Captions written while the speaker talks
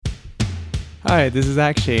Hi, this is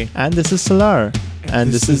Akshay. And this is Salar. And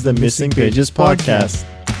this is the Missing Pages podcast.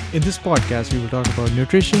 In this podcast, we will talk about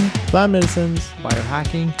nutrition, Plant medicines,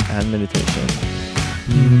 biohacking, and meditation.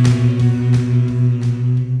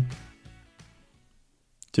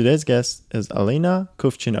 Today's guest is Alina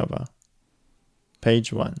Kufchinova.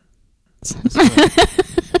 Page 1.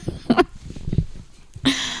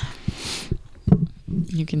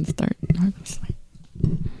 You can start, obviously.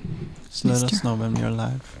 So let us Mister. know when we're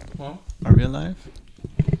live. Well, Are we alive?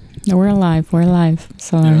 No, we're alive. We're alive.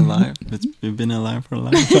 So We're alive. We've been alive for a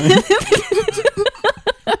long time.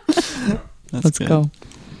 let's good. go.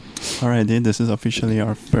 Alrighty, this is officially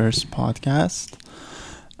our first podcast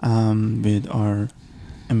with our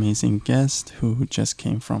amazing guest who just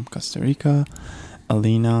came from Costa Rica,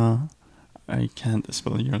 Alina. I can't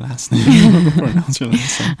spell your last name. Pronounce your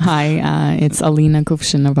last name. Hi, it's Alina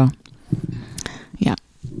Kufchinova.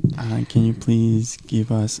 Can you please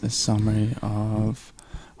give us a summary of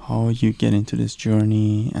how you get into this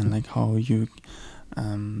journey and like how you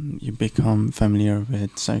become familiar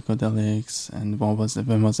with psychedelics, and when was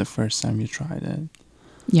the first time you tried it?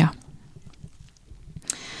 Yeah.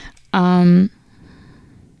 I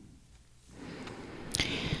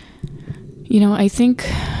think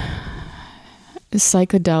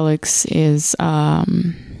psychedelics is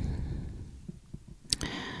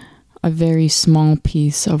a very small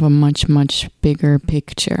piece of a much, much bigger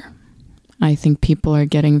picture. I think people are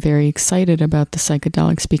getting very excited about the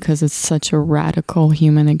psychedelics because it's such a radical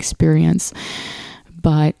human experience.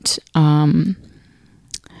 But I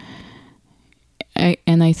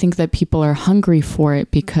think that people are hungry for it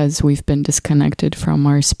because we've been disconnected from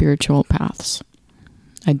our spiritual paths,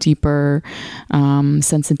 a deeper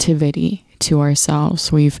sensitivity to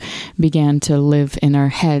ourselves. We've began to live in our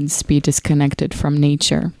heads, be disconnected from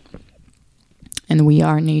nature. And we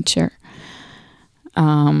are nature.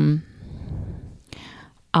 I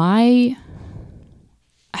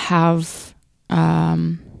have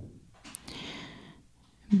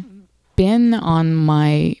been on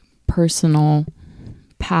my personal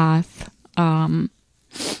path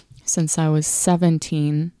since I was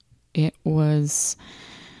 17. It was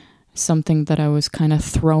something that I was kind of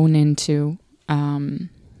thrown into.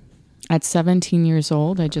 At 17 years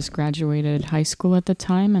old, I just graduated high school at the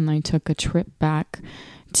time, and I took a trip back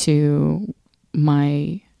to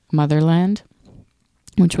my motherland,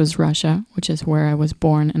 which was Russia, which is where I was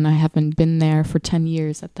born, and I haven't been there for 10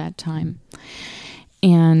 years at that time.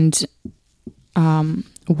 And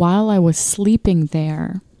while I was sleeping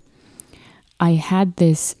there, I had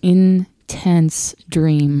this intense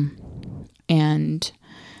dream, and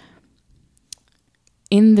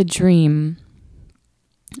in the dream,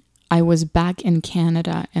 I was back in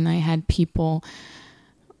Canada, and I had people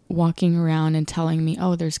walking around and telling me,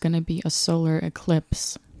 oh, there's going to be a solar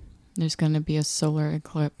eclipse. There's going to be a solar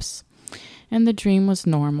eclipse. And the dream was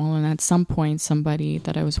normal. And at some point, somebody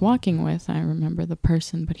that I was walking with, I remember the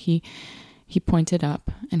person, but he pointed up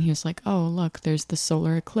and he was like, oh, look, there's the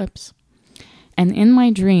solar eclipse. And in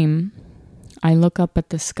my dream, I look up at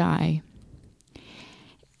the sky,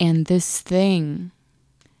 and this thing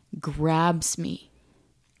grabs me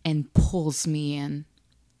and pulls me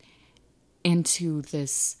into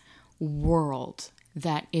this world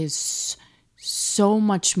that is so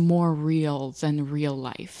much more real than real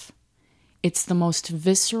life. It's the most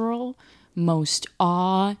visceral, most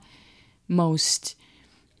awe, most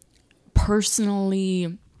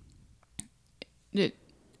personally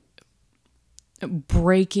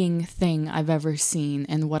breaking thing I've ever seen.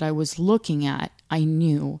 And what I was looking at, I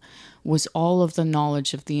knew, was all of the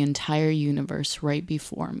knowledge of the entire universe right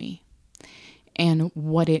before me. And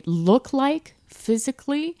what it looked like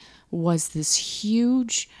physically was this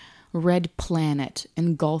huge red planet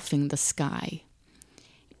engulfing the sky.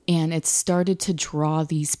 And it started to draw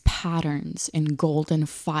these patterns in golden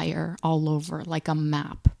fire all over, like a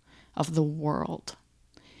map of the world,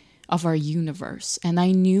 of our universe. And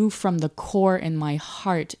I knew from the core in my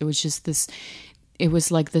heart, it was just this, it was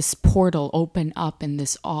like this portal open up in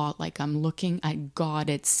this awe, like I'm looking at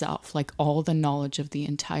God itself, like all the knowledge of the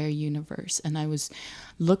entire universe. And I was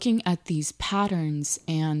looking at these patterns,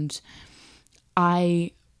 and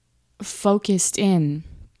I focused in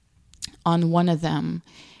on one of them,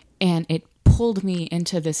 and it pulled me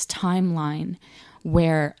into this timeline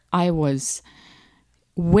where I was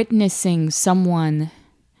witnessing someone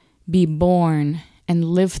be born and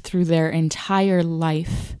live through their entire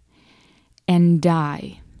life and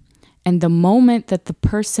die. And the moment that the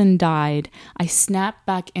person died, I snapped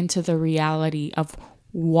back into the reality of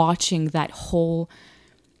watching that whole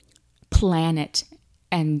planet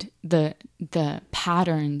and the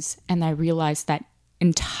patterns, and I realized that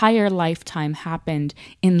entire lifetime happened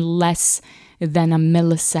in less than a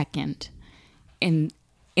millisecond in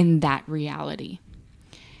that reality.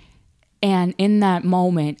 And in that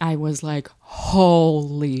moment, I was like,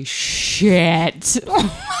 holy shit.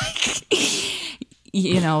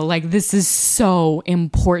 Like this is so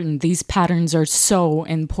important. These patterns are so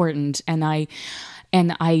important. And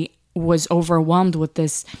I was overwhelmed with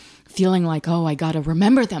this feeling like, oh, I got to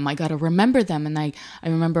remember them. And I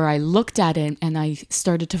remember I looked at it and I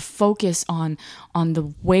started to focus on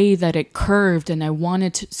the way that it curved, and I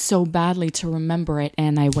wanted so badly to remember it.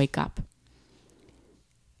 And I wake up.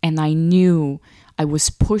 And I knew I was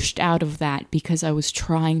pushed out of that because I was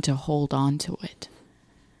trying to hold on to it.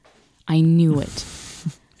 I knew it.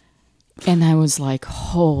 And I was like,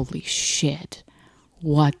 holy shit,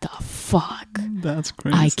 what the fuck? That's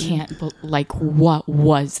crazy. I can't, what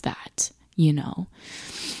was that,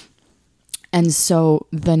 And so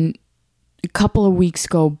then a couple of weeks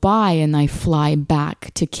go by and I fly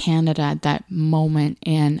back to Canada at that moment,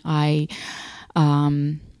 and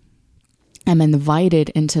I'm invited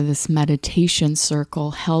into this meditation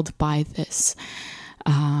circle held by this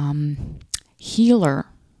healer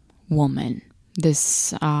woman,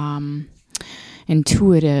 this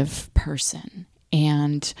intuitive person.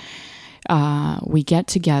 And we get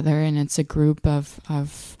together, and it's a group of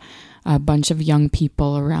a bunch of young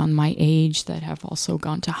people around my age that have also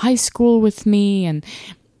gone to high school with me. And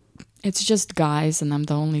it's just guys, and I'm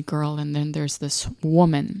the only girl. And then there's this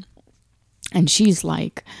woman, and she's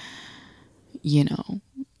like,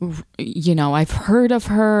 I've heard of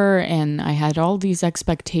her, and I had all these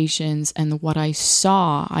expectations, and what I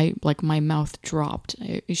saw, my mouth dropped.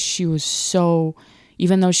 She was so,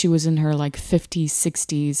 even though she was in her 50s,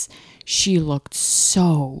 60s, she looked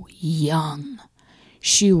so young.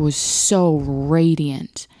 She was so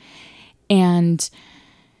radiant. And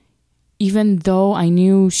even though I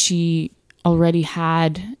knew she already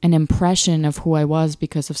had an impression of who I was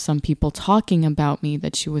because of some people talking about me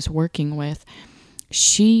that she was working with,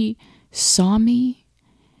 she saw me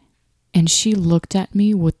and she looked at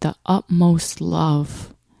me with the utmost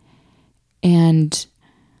love. And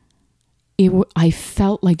I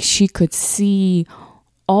felt like she could see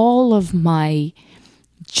all of my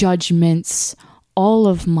judgments, all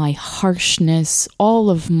of my harshness, all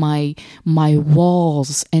of my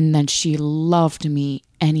walls, and that she loved me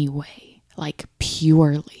anyway.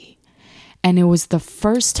 Purely. And it was the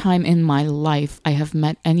first time in my life I have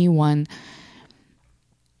met anyone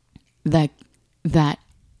that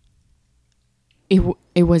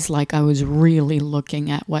it was like I was really looking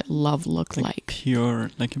at what love looked like. Pure,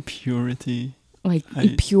 like a purity.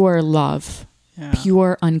 Pure love. Yeah.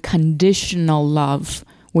 Pure unconditional love,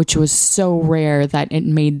 which was so rare that it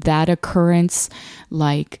made that occurrence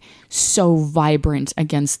so vibrant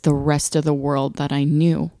against the rest of the world that I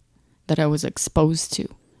knew, that I was exposed to,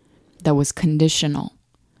 that was conditional.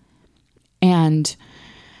 And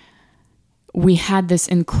we had this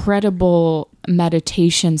incredible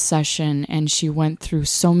meditation session, and she went through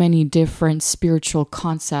so many different spiritual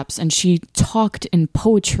concepts, and she talked in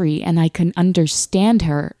poetry, and I can understand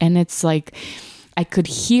her. And it's like I could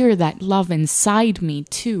hear that love inside me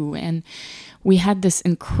too. And we had this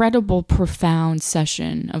incredible, profound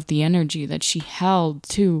session of the energy that she held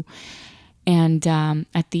too. And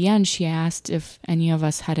at the end, she asked if any of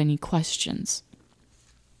us had any questions.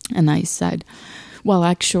 And I said, well,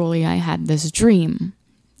 actually, I had this dream.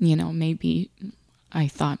 Maybe I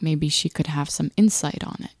thought maybe she could have some insight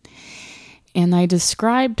on it. And I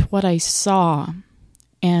described what I saw.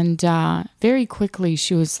 And very quickly,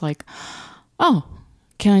 she was like, oh,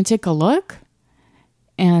 can I take a look?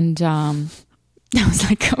 And I was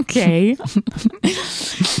like, okay.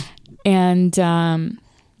 And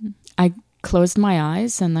I closed my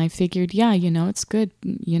eyes, and I figured, yeah, it's good,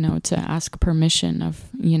 to ask permission of,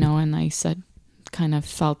 and I said, kind of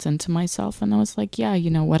felt into myself, and I was like, yeah,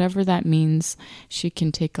 whatever that means, she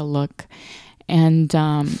can take a look. And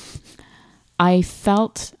I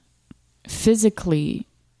felt physically,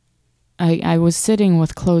 I was sitting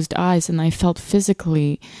with closed eyes, and I felt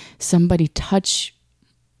physically somebody touch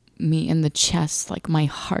me in the chest, my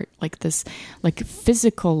heart, this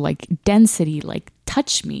physical, density,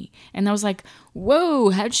 touch me. And I was like,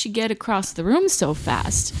 whoa, how'd she get across the room so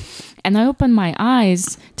fast? And I opened my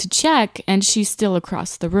eyes to check, and she's still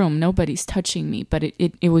across the room. Nobody's touching me, but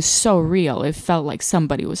it was so real. It felt like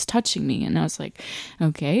somebody was touching me. And I was like,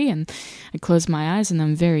 okay. And I closed my eyes, and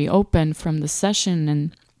I'm very open from the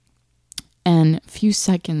session, and a few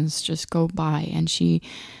seconds just go by, and she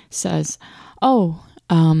says, oh,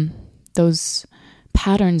 those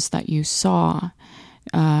patterns that you saw,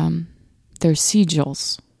 they're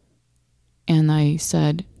sigils. And I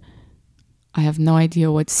said, I have no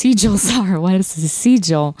idea what sigils are. What is a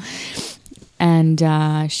sigil? And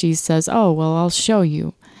she says, oh, well, I'll show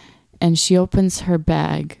you. And she opens her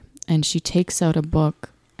bag and she takes out a book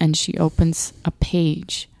and she opens a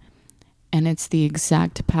page. And it's the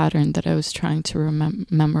exact pattern that I was trying to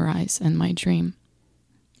memorize in my dream.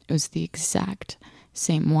 It was the exact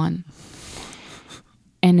same one.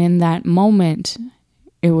 And in that moment,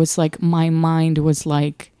 it was like my mind was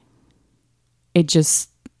like, it was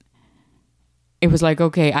like,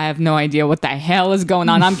 okay, I have no idea what the hell is going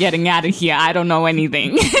on. I'm getting out of here. I don't know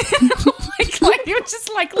anything. like it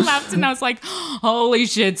just like left, and I was like, holy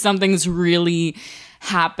shit, something's really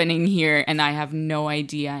happening here, and I have no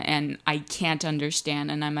idea, and I can't understand,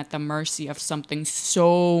 and I'm at the mercy of something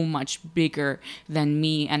so much bigger than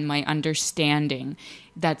me and my understanding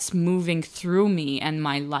that's moving through me and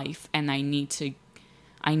my life, and I need to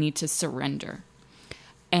surrender.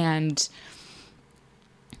 And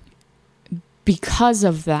because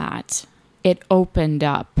of that, it opened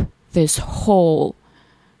up this whole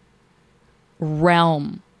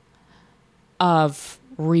realm of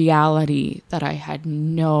reality that I had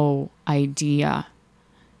no idea.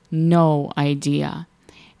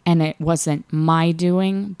 And it wasn't my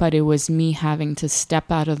doing, but it was me having to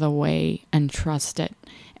step out of the way and trust it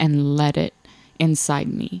and let it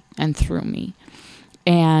inside me and through me.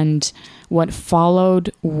 And what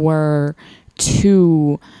followed were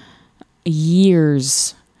 2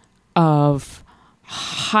 years of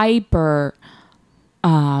hyper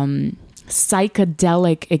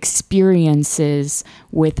psychedelic experiences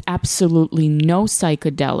with absolutely no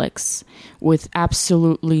psychedelics, with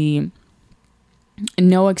absolutely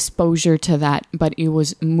no exposure to that, but it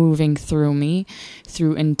was moving through me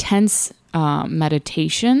through intense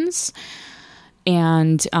meditations.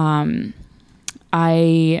 And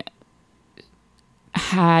I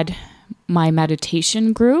had my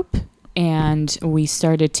meditation group, and we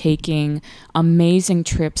started taking amazing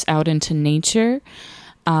trips out into nature,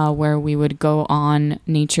 where we would go on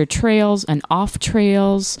nature trails and off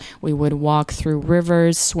trails. We would walk through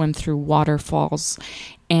rivers, swim through waterfalls,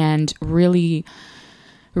 and really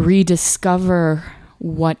rediscover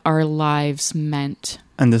what our lives meant.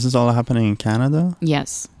 And this is all happening in Canada?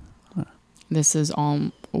 Yes. This is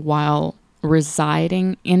all while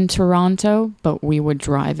residing in Toronto, but we would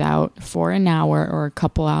drive out for an hour or a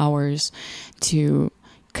couple hours to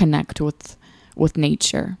connect with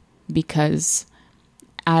nature, because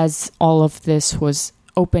as all of this was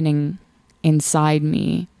opening inside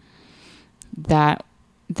me, that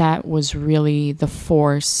was really the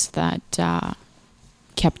force that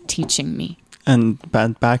kept teaching me. And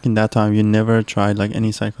back in that time, you never tried like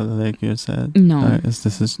any psychedelic, you said? No.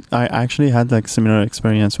 I actually had like similar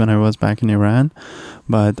experience when I was back in Iran,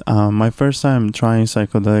 but my first time trying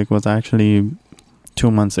psychedelic was actually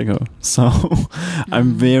 2 months ago. So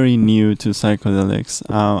I'm very new to psychedelics.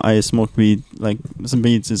 I smoke weed. Like, some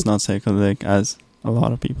weeds is not psychedelic, as a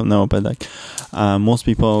lot of people know, but like most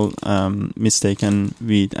people mistaken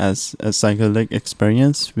weed as a psychedelic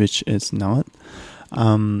experience, which is not.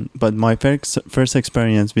 But my first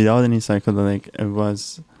experience without any psychedelic, it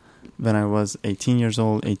was when I was 18 years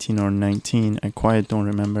old, 18 or 19. I quite don't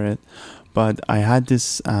remember it. But I had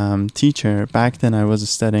this teacher. Back then I was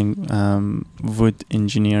studying wood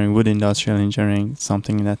industrial engineering,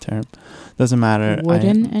 something in that term. Doesn't matter.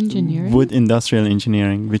 Wood industrial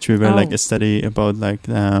engineering, which we were like a study about like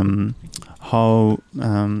how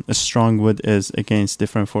a strong wood is against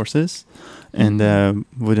different forces. And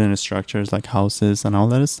wooden structures like houses and all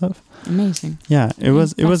that stuff. Amazing. Yeah, it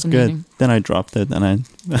was good. Then I dropped it and I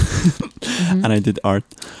and I did art.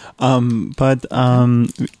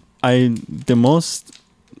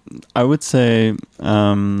 I would say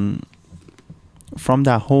from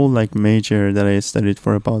that whole like major that I studied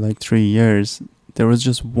for about like 3 years, there was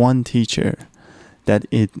just one teacher that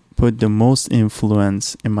it put the most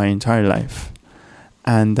influence in my entire life.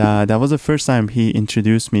 And that was the first time he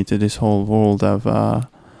introduced me to this whole world of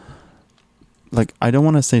like, I don't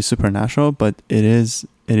want to say supernatural, but it is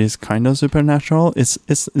kind of supernatural. It's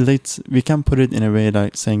we can put it in a way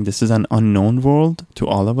like saying this is an unknown world to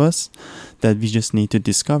all of us that we just need to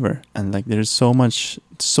discover. And like, there's so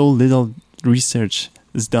little research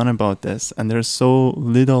is done about this, and there's so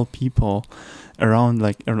little people around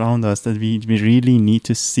us that we really need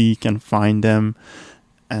to seek and find them,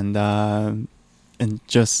 and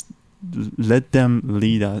just let them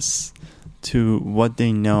lead us to what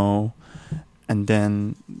they know, and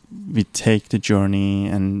then we take the journey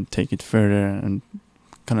and take it further and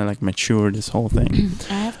kind of like mature this whole thing.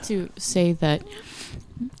 I have to say that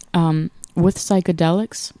with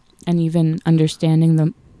psychedelics and even understanding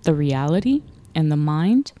the reality and the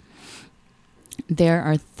mind, there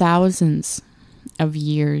are thousands of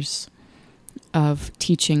years of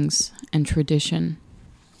teachings and tradition.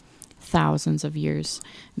 Thousands of years.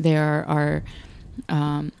 There are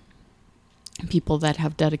people that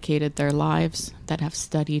have dedicated their lives, that have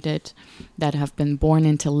studied it, that have been born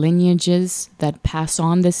into lineages that pass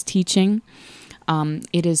on this teaching.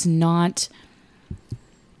 It is not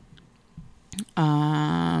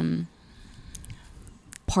part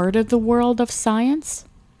of the world of science,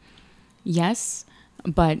 yes,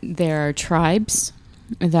 but there are tribes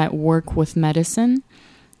that work with medicine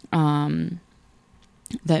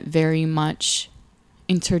that very much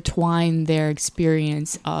intertwine their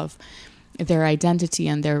experience of their identity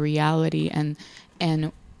and their reality and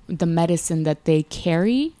the medicine that they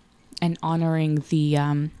carry, and honoring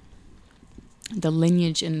the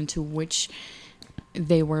lineage into which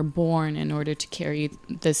they were born in order to carry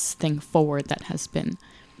this thing forward that has been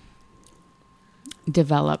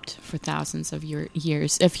developed for thousands of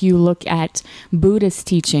years. If you look at Buddhist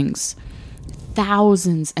teachings,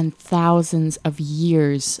 thousands and thousands of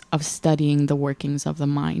years of studying the workings of the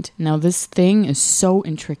mind. Now, this thing is so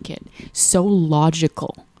intricate, so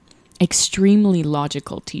logical, extremely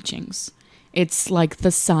logical teachings. It's like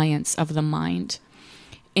the science of the mind.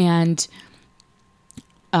 And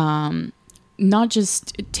not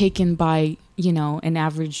just taken by, an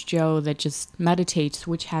average Joe that just meditates,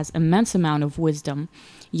 which has immense amount of wisdom.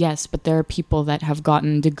 Yes, but there are people that have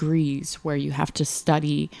gotten degrees where you have to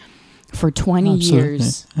study for 20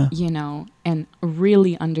 years, yeah. And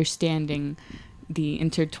really understanding the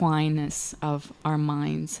intertwinedness of our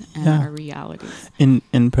minds and our realities.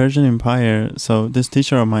 In Persian Empire, so this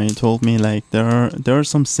teacher of mine told me like there are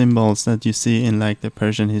some symbols that you see in like the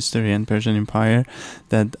Persian history and Persian Empire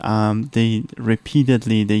that they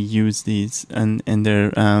repeatedly use these in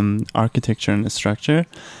their architecture and structure,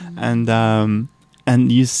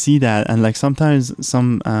 and you see that, and like sometimes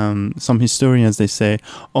some historians, they say,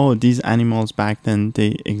 oh, these animals back then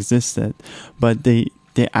they existed, but they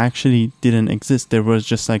actually didn't exist. There was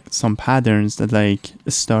just like some patterns that like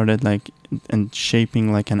started like and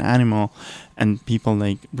shaping like an animal, and people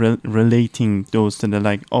like relating those to the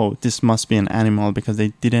like, oh, this must be an animal, because they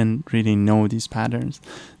didn't really know these patterns.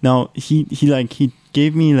 Now he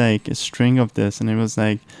gave me like a string of this, and it was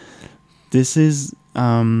like, this is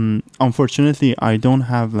unfortunately I don't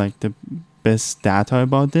have like the best data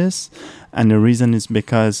about this, and the reason is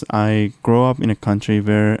because I grew up in a country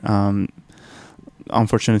where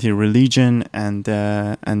unfortunately religion and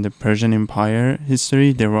the Persian Empire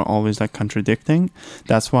history, they were always like contradicting.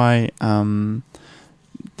 That's why a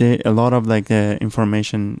lot of like the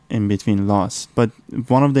information in between lost. But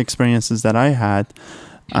one of the experiences that I had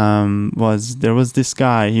was there was this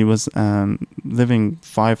guy. He was living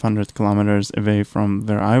 500 kilometers away from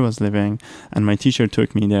where I was living, and my teacher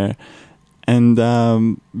took me there. And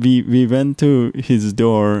we went to his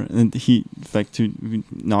door, and he like to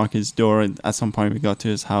knock his door. And at some point, we got to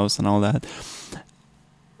his house and all that.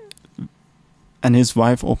 And his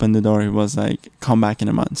wife opened the door. He was like, "Come back in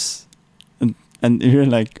a month." And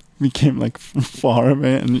we came like far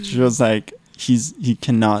away, and she was like, he's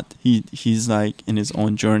like in his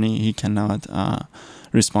own journey. He cannot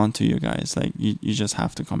respond to you guys. Like you just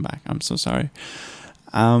have to come back. I'm so sorry.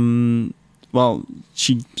 Well,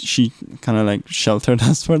 she kind of like sheltered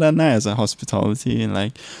us for that night as a hospitality, and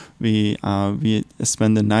like we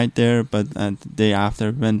spent the night there, but the day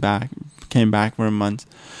after came back for a month.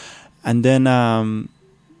 And then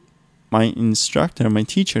my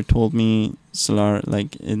teacher told me, Salar,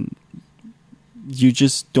 like you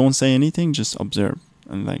just don't say anything, just observe,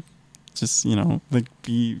 and like just like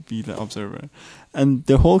be the observer. And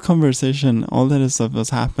the whole conversation, all that stuff was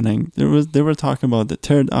happening. They were talking about the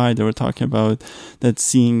third eye. They were talking about that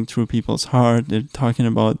seeing through people's heart. They're talking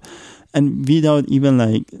about, and without even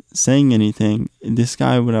like saying anything, this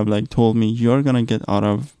guy would have like told me, "You're gonna get out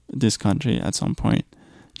of this country at some point.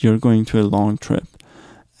 You're going to a long trip."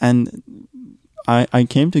 And I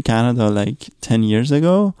came to Canada like 10 years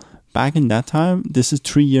ago. Back in that time, this is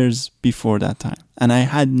 3 years before that time, and I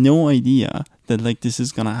had no idea that like this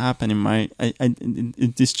is gonna happen in my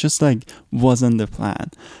this just like wasn't the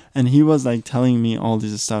plan. And he was like telling me all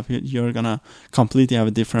this stuff. You're gonna completely have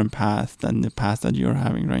a different path than the path that you're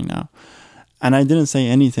having right now. And I didn't say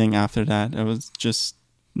anything after that. I was just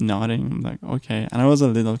nodding like, okay. And I was a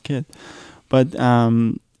little kid, but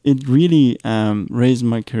it really raised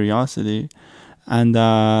my curiosity. And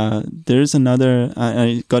there's another,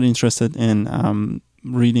 I got interested in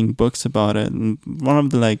reading books about it. And one of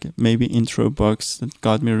the like maybe intro books that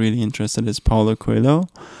got me really interested is Paulo Coelho.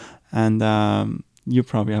 And you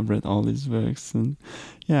probably have read all these books, and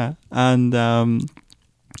yeah, and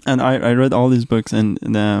I read all these books in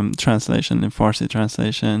the translation, in Farsi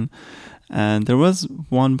translation, and there was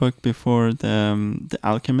one book before the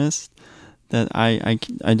Alchemist that I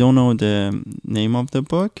don't know the name of the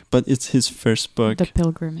book, but it's his first book. The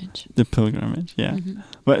Pilgrimage. The Pilgrimage, yeah.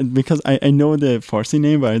 But because I know the Farsi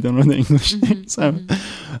name, but I don't know the English name. So,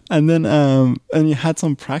 and then and you had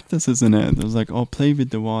some practices in it. It was like, oh, play with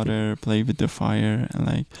the water, play with the fire, and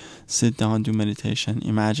like sit down, do meditation.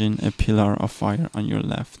 Imagine a pillar of fire on your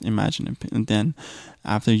left. And then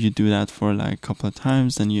after you do that for like a couple of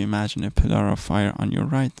times, then you imagine a pillar of fire on your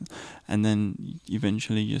right, and then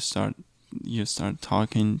eventually you start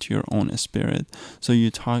talking to your own spirit. So you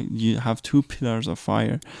have two pillars of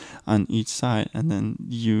fire on each side, and then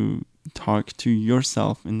you talk to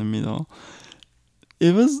yourself in the middle.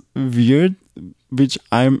 It was weird, which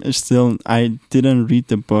I didn't read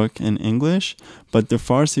the book in English, but the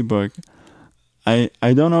Farsi book, I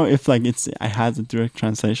don't know if like I had a direct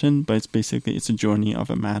translation, but it's a journey of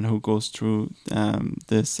a man who goes through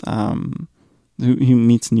he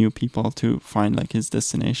meets new people to find like his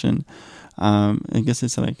destination. I guess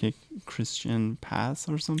it's like a Christian path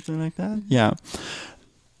or something like that. Yeah.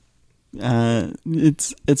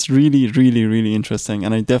 It's really, really, really interesting,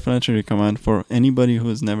 and I definitely recommend for anybody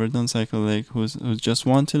who's never done psychedelic, who's just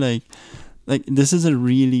want to like this is a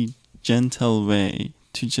really gentle way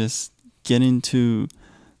to just get into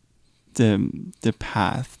the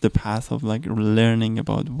path of like learning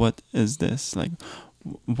about what is this, like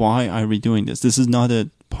why are we doing this. This is not a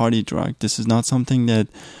party drug. This is not something that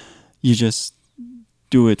you just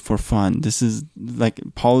do it for fun. This is like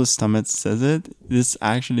Paul Stamets says it. This is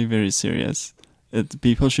actually very serious.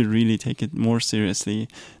 People should really take it more seriously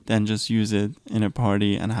than just use it in a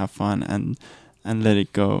party and have fun and let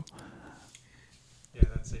it go. Yeah,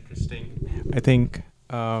 that's interesting. I think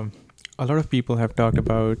a lot of people have talked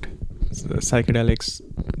about psychedelics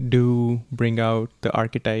do bring out the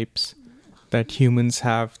archetypes that humans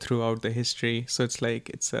have throughout the history. So it's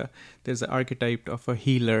like there's an archetype of a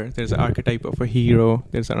healer, there's an archetype of a hero,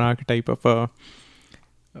 there's an archetype of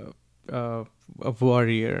a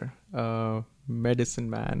warrior, medicine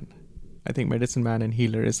man. I think medicine man and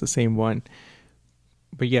healer is the same one.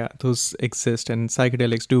 But yeah, those exist, and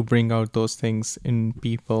psychedelics do bring out those things in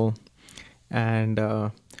people. And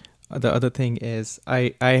the other thing is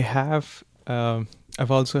I've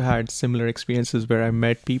also had similar experiences where I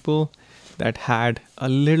met people that had a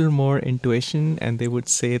little more intuition, and they would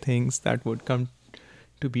say things that would come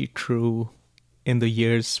to be true in the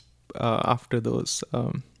years after those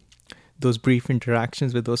brief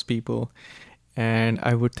interactions with those people. And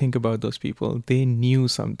I would think about those people. They knew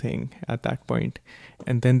something at that point.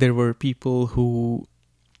 And then there were people who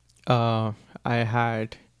I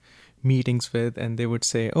had meetings with, and they would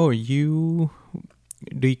say, oh,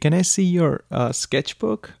 can I see your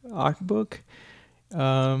sketchbook, art book?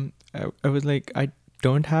 I was like, I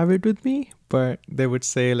don't have it with me, but they would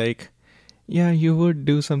say like, yeah, you would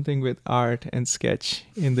do something with art and sketch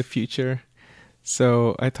in the future.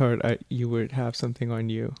 So I thought you would have something on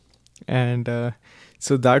you. And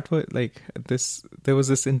so that was like this, there was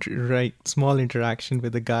this small interaction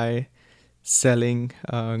with a guy selling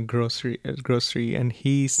grocery, and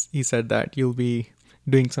he said that you'll be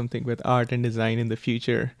doing something with art and design in the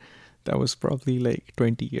future. That was probably like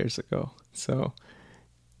 20 years ago. So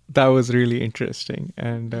that was really interesting.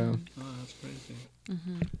 And that's crazy.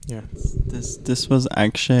 Mm-hmm. Yeah, this was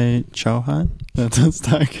Akshay Chauhan that was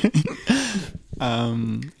talking.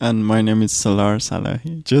 And my name is Salar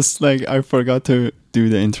Salahi. Just like I forgot to do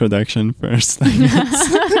the introduction first.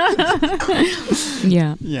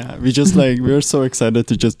 Yeah. Yeah, we were so excited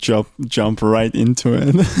to just jump right into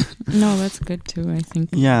it. No, that's good too, I think.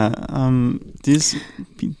 Yeah, these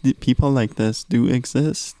people like this do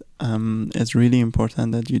exist. It's really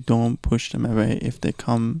important that you don't push them away if they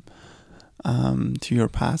come to your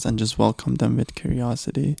path, and just welcome them with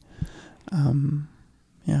curiosity.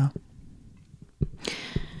 Yeah.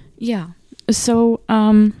 Yeah. So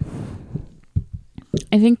I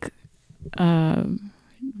think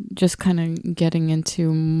just kind of getting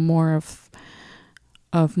into more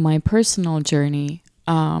of my personal journey.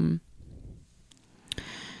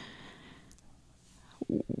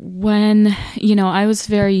 When, I was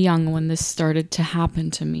very young when this started to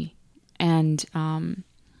happen to me. And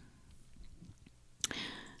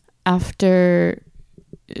after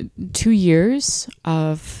 2 years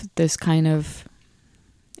of this kind of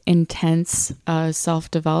intense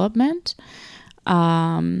self-development,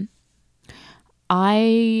 I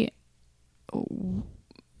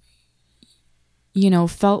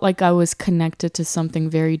felt like I was connected to something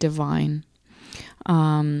very divine.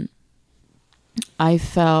 I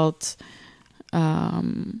felt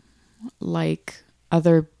like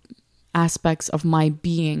other aspects of my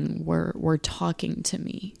being were talking to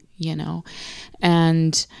me, you know.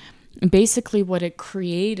 And basically what it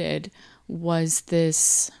created was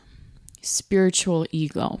this spiritual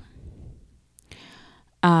ego.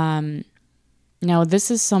 Now, this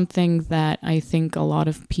is something that I think a lot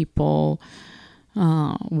of people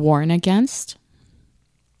warn against,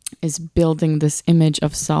 is building this image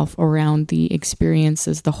of self around the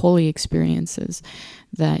experiences, the holy experiences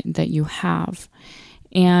that you have.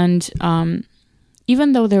 And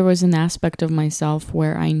even though there was an aspect of myself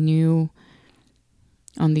where I knew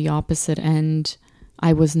on the opposite end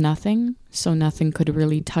I was nothing, so nothing could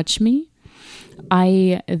really touch me,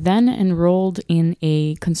 I then enrolled in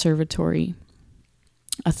a conservatory,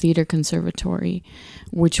 a theater conservatory,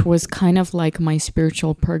 which was kind of like my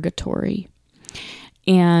spiritual purgatory.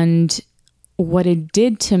 And what it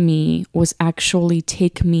did to me was actually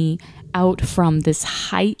take me out from this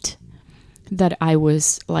height that I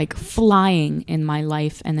was like flying in my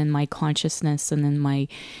life and in my consciousness and in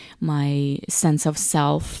my sense of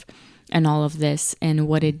self and all of this. And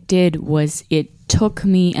what it did was it took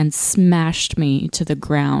me and smashed me to the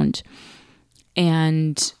ground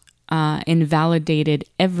and invalidated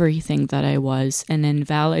everything that I was, and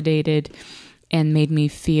invalidated and made me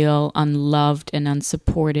feel unloved and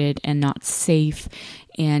unsupported and not safe.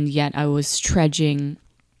 And yet I was trudging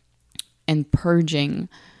and purging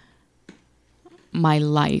my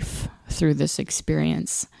life through this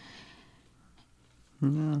experience.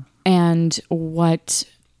 Yeah. And what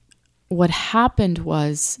happened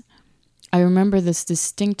was, I remember this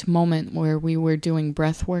distinct moment where we were doing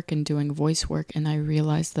breath work and doing voice work, and I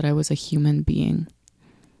realized that I was a human being.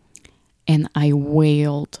 And I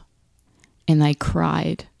wailed and I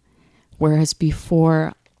cried, whereas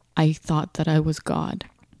before I thought that I was God.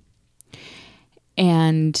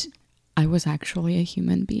 And I was actually a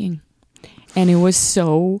human being. And it was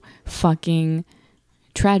so fucking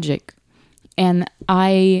tragic. And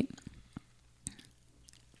I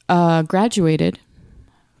graduated.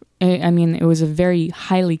 I mean, it was a very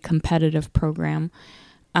highly competitive program.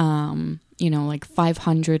 Like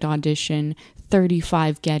 500 audition,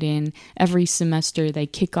 35 get in. Every semester they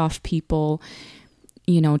kick off people,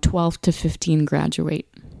 12 to 15 graduate.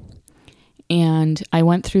 And I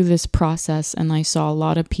went through this process and I saw a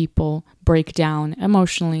lot of people break down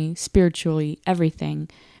emotionally, spiritually, everything,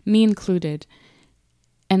 me included.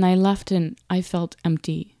 And I left and I felt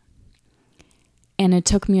empty. And it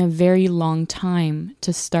took me a very long time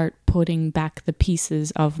to start putting back the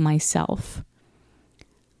pieces of myself.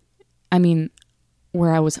 I mean,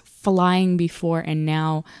 where I was flying before and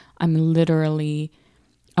now I'm literally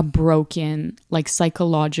a broken, like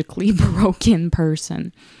psychologically broken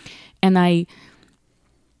person. And I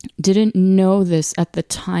didn't know this at the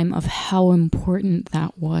time of how important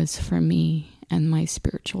that was for me and my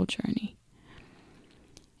spiritual journey.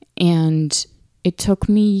 And it took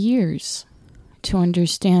me years to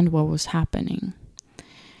understand what was happening.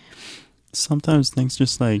 Sometimes things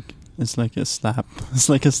just like, it's like a slap. It's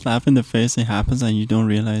like a slap in the face. It happens and you don't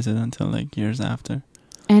realize it until like years after.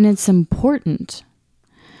 And it's important.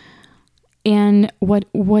 And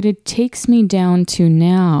what it takes me down to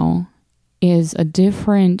now is a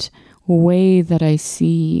different way that I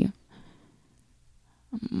see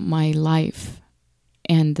my life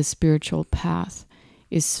and the spiritual path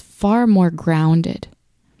is far more grounded.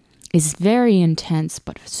 Is very intense,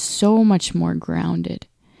 but so much more grounded.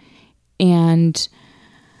 And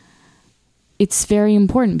it's very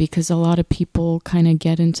important because a lot of people kind of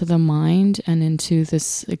get into the mind and into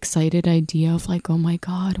this excited idea of like, oh my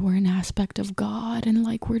God, we're an aspect of God and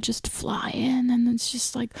like we're just flying and it's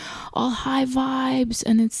just like all high vibes.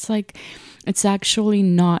 And it's like, it's actually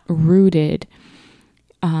not rooted.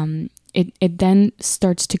 It then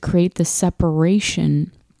starts to create the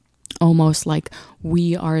separation, almost like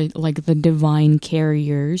we are like the divine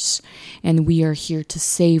carriers and we are here to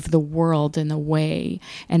save the world in a way,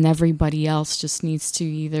 and everybody else just needs to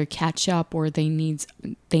either catch up or they need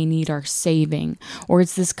our saving, or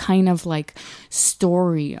it's this kind of like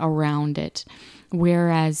story around it.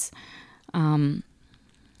 Whereas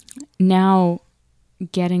now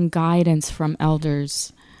getting guidance from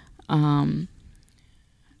elders,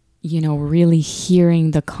 really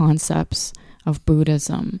hearing the concepts of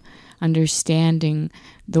Buddhism, understanding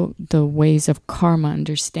the ways of karma,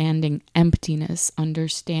 understanding emptiness,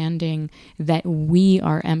 understanding that we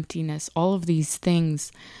are emptiness, all of these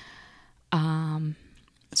things,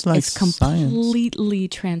 it's like it's completely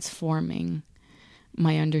transforming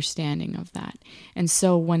my understanding of that. And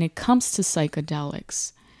so when it comes to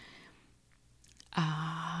psychedelics,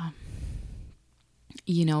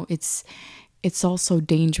 it's also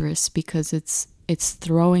dangerous because it's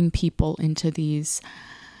throwing people into these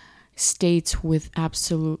states with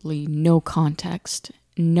absolutely no context,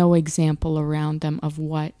 no example around them of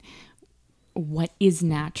what is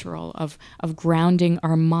natural, of grounding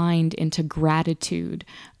our mind into gratitude,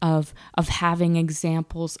 of having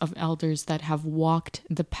examples of elders that have walked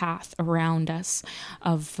the path around us,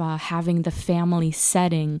 of having the family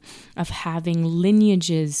setting, of having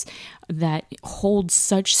lineages that hold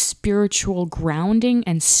such spiritual grounding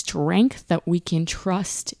and strength that we can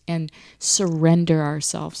trust and surrender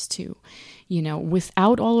ourselves to.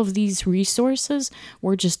 Without all of these resources,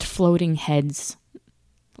 we're just floating heads,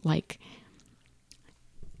 like,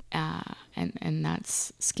 and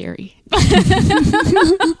that's scary.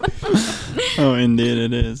 Oh, indeed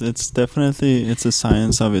it is. It's a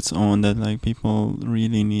science of its own that like people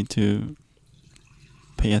really need to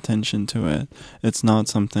pay attention to it. It's not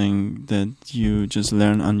something that you just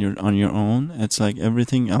learn on your own. It's like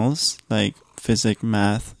everything else, like physics,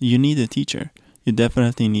 math, you need a teacher. You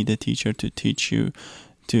definitely need a teacher to teach you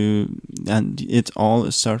and it all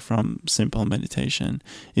start from simple meditation.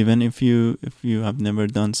 Even if you have never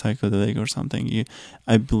done psychedelic or something,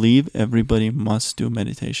 I believe everybody must do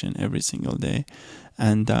meditation every single day.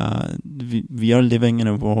 And we are living in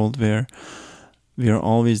a world where we are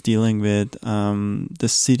always dealing with the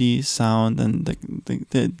city sound and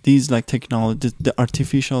these like technology, the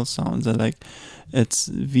artificial sounds that like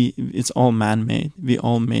it's all man-made. We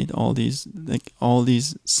all made all these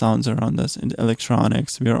sounds around us in the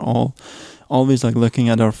electronics. We are all always like looking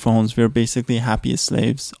at our phones. We're basically happy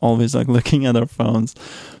slaves, always like looking at our phones,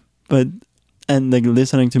 and like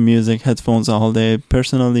listening to music, headphones all day.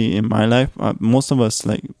 Personally, in my life, most of us,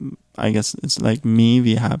 like I guess it's like me,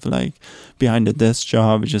 we have like behind the desk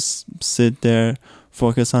job, we just sit there,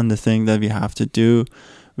 focus on the thing that we have to do,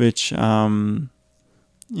 which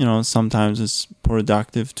sometimes is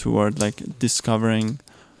productive toward like discovering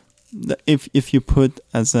if you put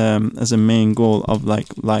as a main goal of like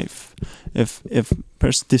life,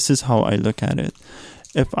 this is how I look at it.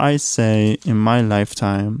 If I say in my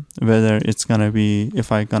lifetime, whether it's gonna be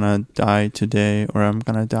if I'm gonna die today or I'm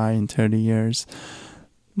gonna die in 30 years,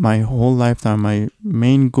 my whole lifetime, my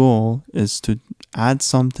main goal is to add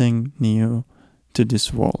something new to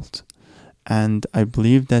this world. And I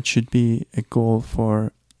believe that should be a goal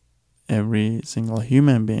for every single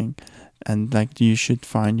human being. And like you should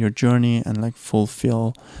find your journey and like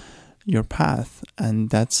fulfill your path, and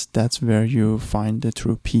that's where you find the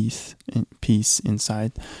true peace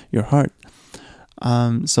inside your heart.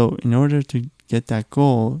 So in order to get that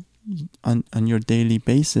goal on your daily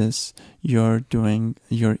basis, you're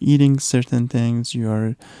eating certain things,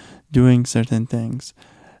 you're doing certain things.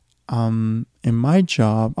 In my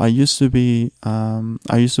job, I used to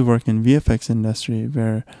work in VFX industry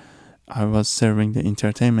where I was serving the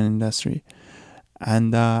entertainment industry,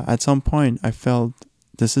 and at some point I felt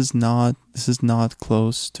this is not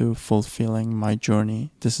close to fulfilling my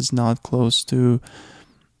journey. This is not close to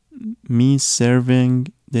me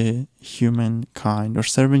serving the humankind or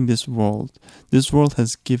serving this world. This world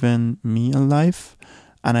has given me a life,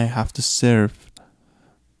 and I have to serve.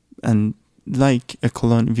 And like a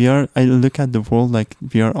colony, I look at the world like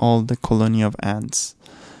we are all the colony of ants,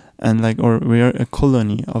 or we are a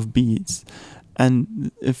colony of bees.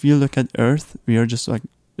 And if you look at Earth, we are just like,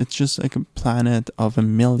 it's just like a planet of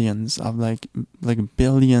millions of like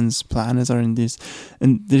billions planets are in this,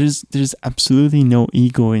 and there's absolutely no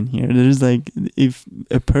ego in here. There's like, if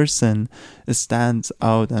a person stands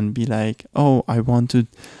out and be like, oh, I want to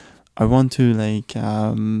like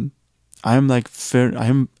I'm like fair,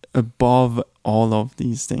 I'm above all of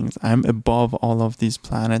these things, I'm above all of these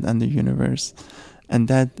planet and the universe, and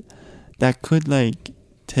that could like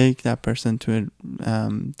take that person to a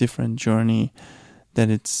different journey that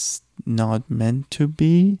it's not meant to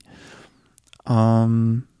be.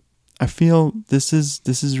 I feel this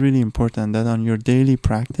is really important, that on your daily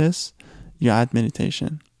practice you add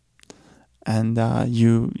meditation, and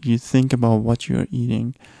you think about what you're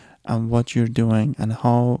eating and what you're doing, and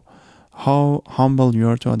how humble you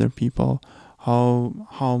are to other people,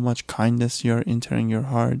 how much kindness you're entering your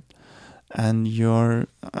heart, and your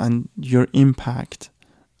impact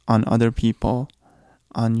on other people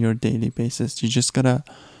on your daily basis. You just gotta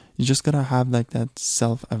have like that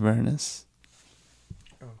self-awareness.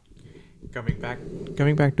 Coming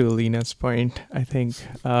back to Alina's point, I think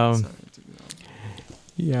I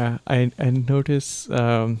notice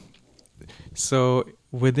so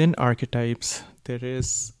within archetypes there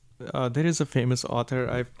is a famous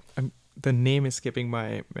author, the name is skipping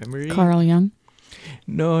my memory. Carl Jung.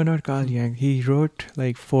 No, not Carl Jung. He wrote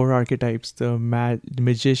like 4 archetypes: the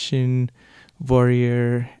magician,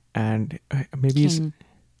 warrior, and maybe King.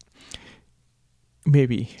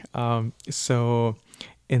 maybe. So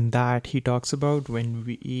in that he talks about when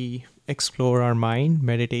we explore our mind,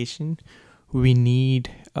 meditation, we need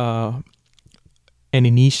an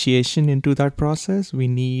initiation into that process. We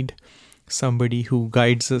need somebody who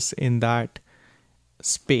guides us in that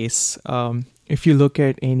space. If you look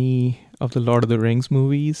at any of the Lord of the Rings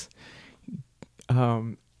movies,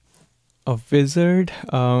 a wizard,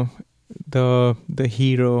 the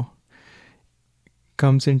hero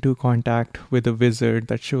comes into contact with a wizard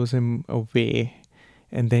that shows him a way,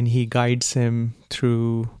 and then he guides him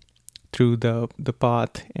through the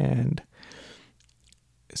path. And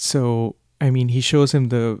so I mean, he shows him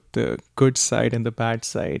the good side and the bad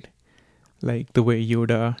side, like the way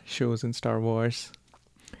Yoda shows in Star Wars.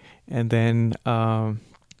 And then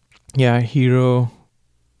hero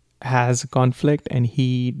has a conflict, and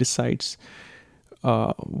he decides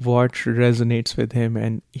what resonates with him,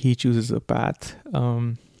 and he chooses a path.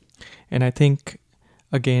 And I think,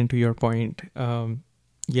 again, to your point,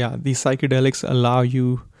 these psychedelics allow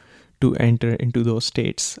you to enter into those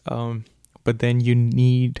states, but then you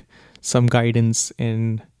need some guidance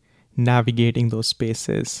in navigating those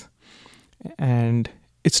spaces. And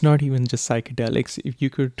it's not even just psychedelics. If you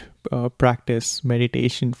could practice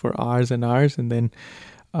meditation for hours and hours, and then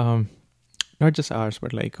not just hours,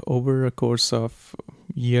 but like over a course of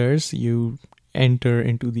years, you enter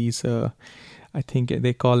into these I think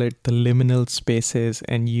they call it the liminal spaces,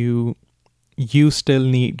 and you still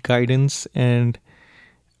need guidance and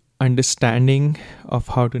understanding of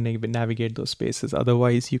how to navigate those spaces.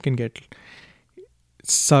 Otherwise you can get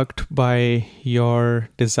sucked by your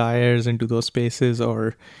desires into those spaces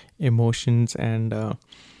or emotions. And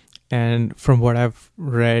from what I've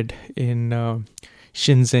read in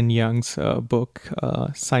Shinzen Young's book,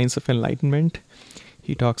 Science of Enlightenment,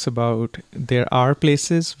 he talks about there are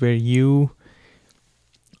places where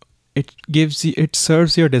it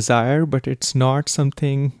serves your desire, but it's not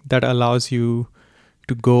something that allows you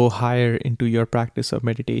to go higher into your practice of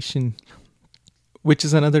meditation, which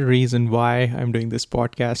is another reason why I'm doing this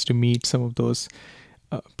podcast, to meet some of those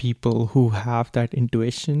people who have that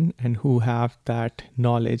intuition and who have that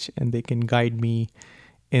knowledge, and they can guide me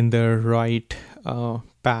in the right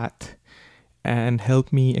path and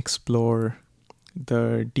help me explore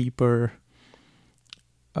the deeper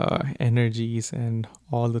energies and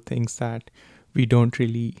all the things that we don't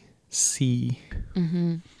really see.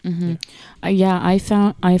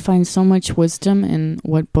 I find so much wisdom in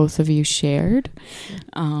what both of you shared.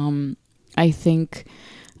 I think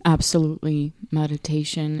absolutely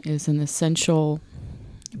meditation is an essential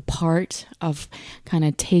part of kind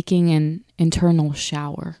of taking an internal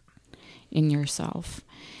shower in yourself,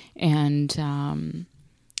 and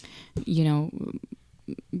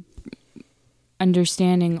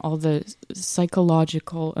understanding all the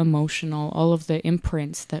psychological, emotional, all of the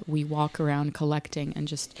imprints that we walk around collecting, and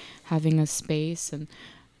just having a space and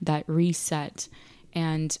that reset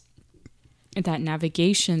and that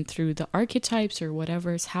navigation through the archetypes or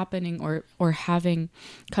whatever is happening, or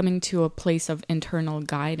coming to a place of internal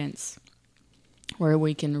guidance where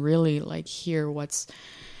we can really like hear what's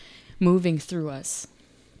moving through us.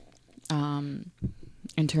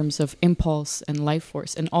 In terms of impulse and life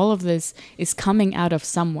force. And all of this is coming out of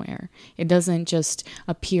somewhere. It doesn't just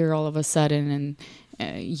appear all of a sudden, and,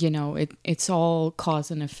 it's all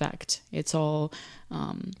cause and effect. It's all,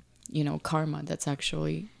 karma that's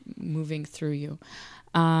actually moving through you.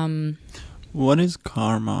 What is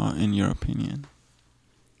karma in your opinion?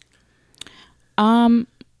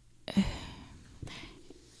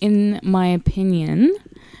 In my opinion,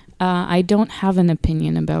 I don't have an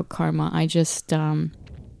opinion about karma. I just...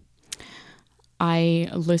 I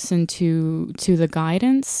listen to the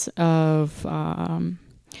guidance of one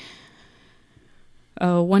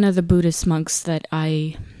of the Buddhist monks that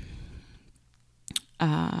I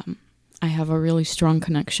have a really strong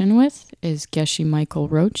connection with is Geshe Michael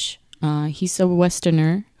Roach. He's a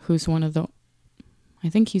Westerner who's I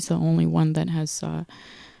think he's the only one that has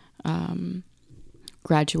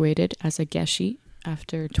graduated as a Geshe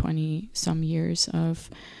after 20 some years of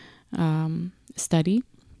study.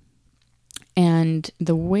 And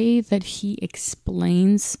the way that he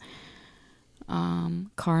explains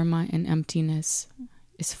karma and emptiness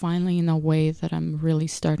is finally in a way that I'm really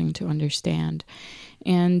starting to understand.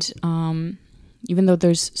 And even though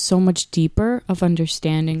there's so much deeper of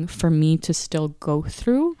understanding for me to still go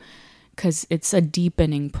through, because it's a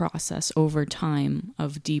deepening process over time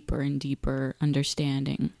of deeper and deeper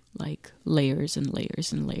understanding like layers and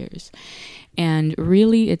layers and layers. And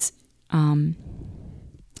really it's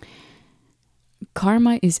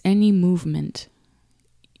karma is any movement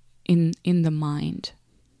in the mind.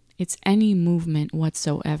 It's any movement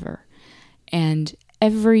whatsoever. And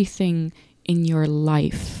everything in your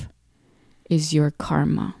life is your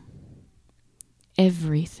karma.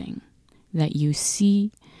 Everything that you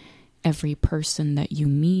see, every person that you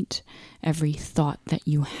meet, every thought that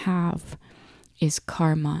you have is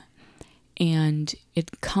karma. And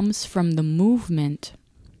it comes from the movement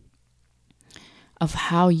of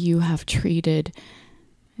how you have treated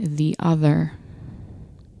the other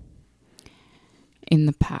in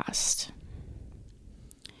the past.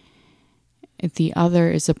 The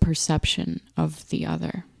other is a perception of the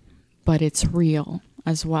other, but it's real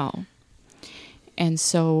as well. And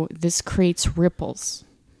so this creates ripples,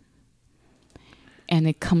 and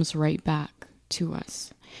it comes right back to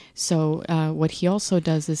us. So what he also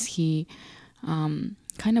does is he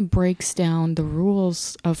kind of breaks down the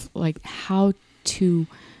rules of like how to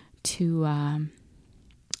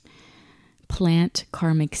plant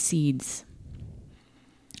karmic seeds.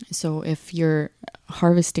 So if you're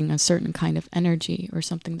harvesting a certain kind of energy or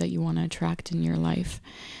something that you want to attract in your life,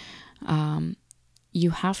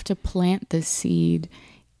 you have to plant the seed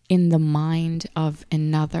in the mind of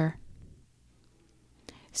another.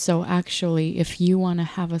 So actually, if you want to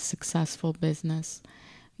have a successful business,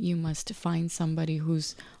 you must find somebody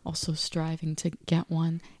who's also striving to get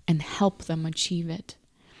one and help them achieve it.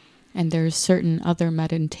 And there's certain other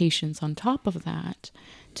meditations on top of that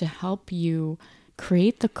to help you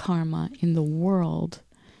create the karma in the world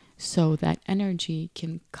so that energy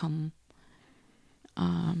can come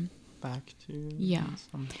back to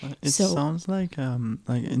something. It sounds like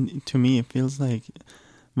to me it feels like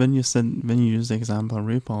when you use the example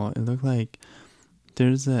ripple, it looked like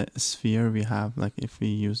there's a sphere we have, like if we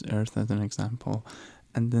use Earth as an example,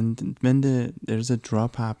 and then when there's a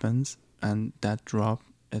drop happens, and that drop,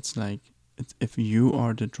 it's like if you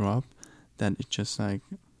are the drop, then it just like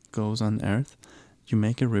goes on Earth. You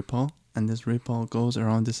make a ripple, and this ripple goes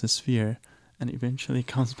around this sphere, and eventually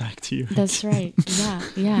comes back to you. That's right.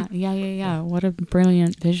 Yeah. What a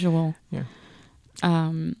brilliant visual. Yeah.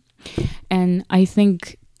 And I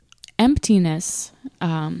think emptiness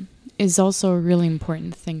is also a really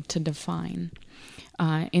important thing to define.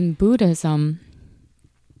 In Buddhism,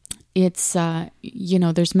 it's,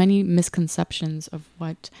 there's many misconceptions of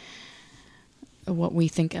what we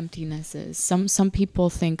think emptiness is. Some people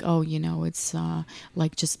think, it's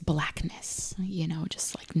like just blackness,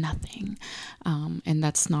 just like nothing. And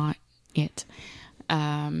that's not it.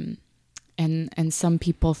 And some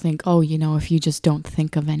people think, if you just don't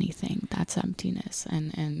think of anything, that's emptiness.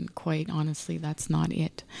 And quite honestly, that's not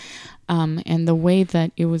it. And the way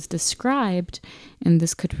that it was described, and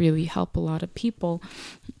this could really help a lot of people,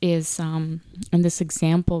 is in this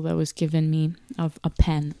example that was given me of a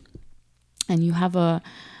pen. And you have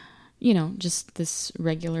just this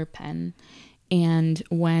regular pen. And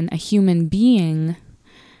when a human being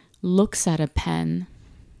looks at a pen,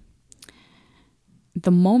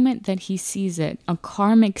 the moment that he sees it, a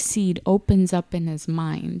karmic seed opens up in his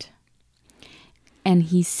mind. And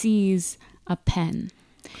he sees a pen.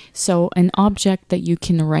 So an object that you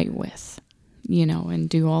can write with, and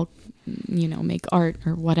do all, make art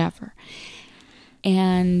or whatever.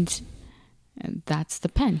 And that's the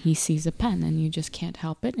pen. He sees a pen and you just can't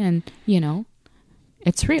help it. And,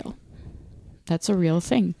 it's real. That's a real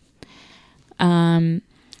thing. And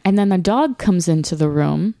then a dog comes into the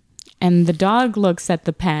room, and the dog looks at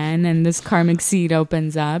the pen, and this karmic seed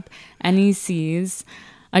opens up, and he sees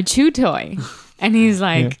a chew toy. And he's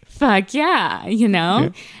like, fuck yeah, Yeah.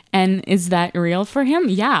 And is that real for him?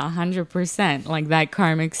 Yeah, 100%. Like that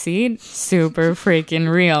karmic seed, super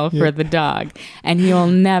freaking real for the dog. And he'll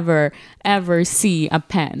never, ever see a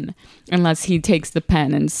pen unless he takes the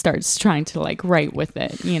pen and starts trying to like write with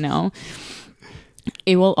it,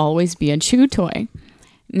 It will always be a chew toy.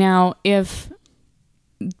 Now, if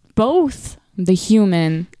both the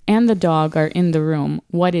human and the dog are in the room,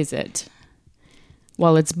 what is it?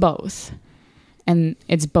 Well, it's both. And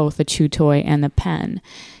it's both a chew toy and a pen.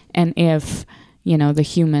 And if, the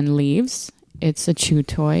human leaves, it's a chew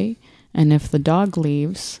toy. And if the dog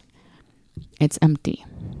leaves, it's empty.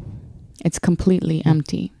 It's completely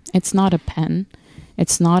empty. It's not a pen.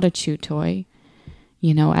 It's not a chew toy.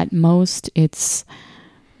 At most, it's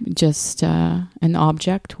just an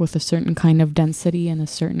object with a certain kind of density and a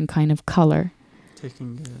certain kind of color.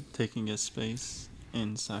 Taking a space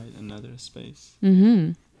inside another space.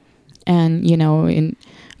 Mm-hmm. And, in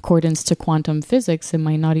accordance to quantum physics, it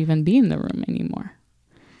might not even be in the room anymore.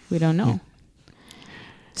 We don't know.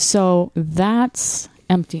 So that's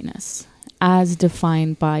emptiness as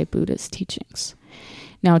defined by Buddha's teachings.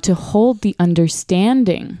 Now, to hold the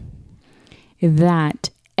understanding that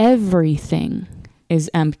everything is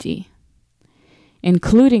empty,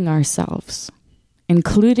 including ourselves,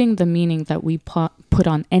 including the meaning that we put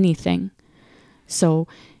on anything. So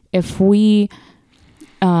if we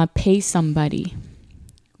pay somebody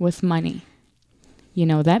with money,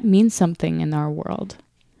 that means something in our world.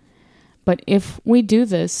 But if we do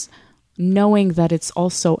this knowing that it's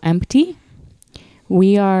also empty,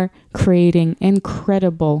 we are creating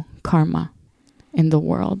incredible karma in the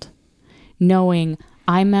world. Knowing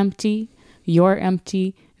I'm empty, you're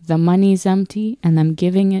empty, the money's empty, and I'm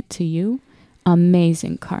giving it to you,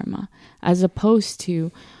 amazing karma. As opposed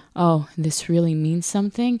to, oh, this really means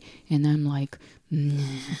something, and I'm like,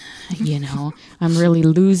 I'm really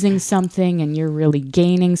losing something and you're really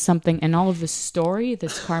gaining something, and all of this story,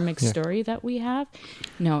 this karmic story that we have.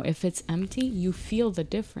 No, if it's empty, you feel the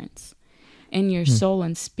difference in your soul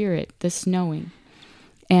and spirit, this knowing.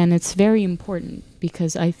 And it's very important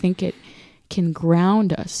because I think it can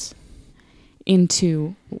ground us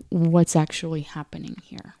into what's actually happening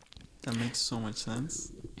here. That makes so much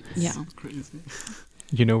sense. Yeah. It's crazy.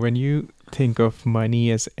 When you think of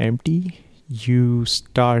money as empty, you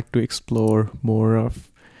start to explore more of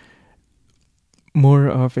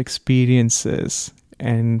experiences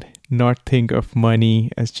and not think of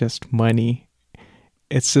money as just money.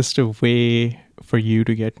 It's just a way for you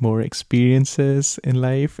to get more experiences in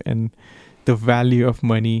life, and the value of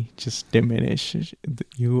money just diminishes.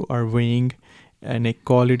 You are weighing an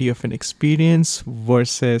equality of an experience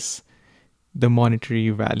versus the monetary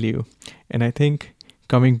value. And I think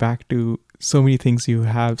coming back to so many things you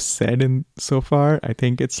have said in so far, I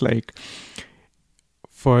think it's like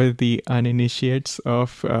for the uninitiates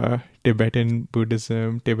of Tibetan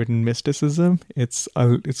Buddhism, Tibetan mysticism, it's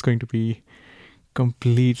going to be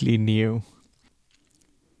completely new.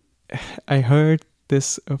 I heard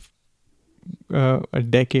this a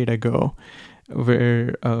decade ago,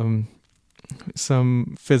 where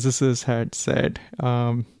some physicists had said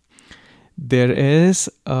there is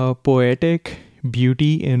a poetic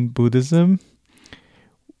beauty in Buddhism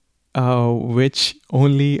which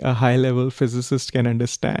only a high-level physicist can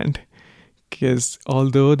understand. Because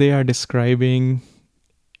although they are describing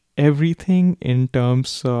everything in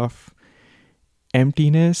terms of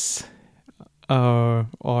emptiness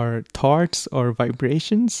or thoughts or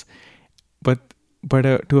vibrations, but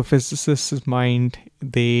to a physicist's mind,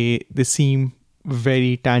 they seem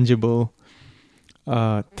very tangible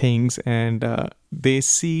things, and they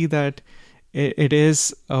see that it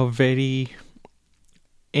is a very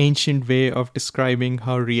ancient way of describing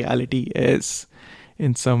how reality is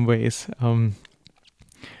in some ways. I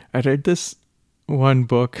read this one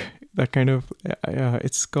book that kind of,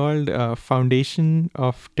 it's called Foundation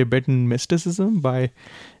of Tibetan Mysticism by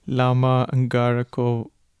Lama Angarako.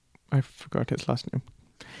 I forgot his last name.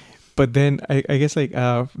 But then I guess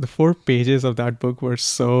the 4 pages of that book were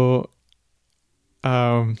so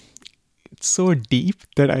deep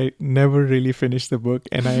that I never really finished the book,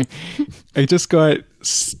 and I just got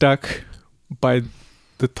stuck by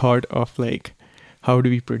the thought of how do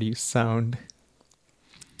we produce sound.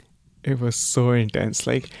 It was so intense.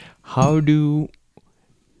 How do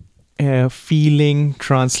feeling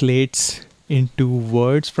translates into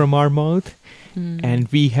words from our mouth, and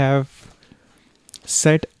we have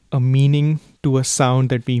set a meaning to a sound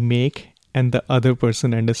that we make, and the other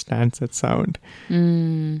person understands that sound.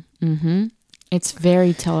 Mm-hmm. It's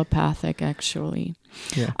very telepathic, actually.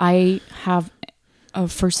 Yeah. I have,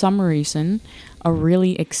 for some reason, a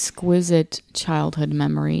really exquisite childhood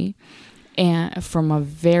memory, and from a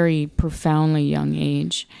very profoundly young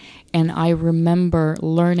age. And I remember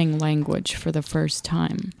learning language for the first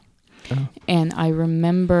time. Oh. And I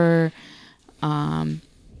remember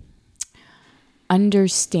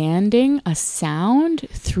understanding a sound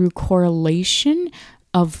through correlation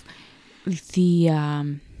of the...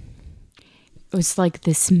 it was like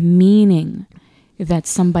this meaning that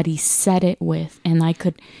somebody said it with, and I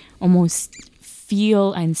could almost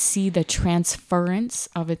feel and see the transference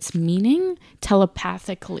of its meaning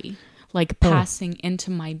telepathically, passing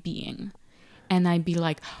into my being. And I'd be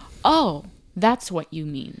like, oh, that's what you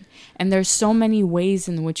mean. And there's so many ways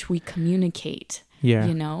in which we communicate,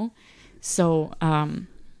 So,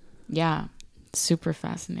 yeah, super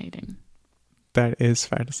fascinating. That is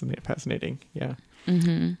fascinating, yeah.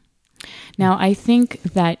 Mm-hmm. Now, I think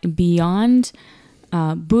that beyond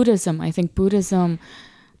Buddhism,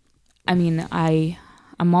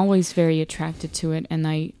 I'm always very attracted to it, and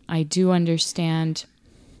I do understand.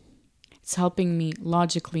 It's helping me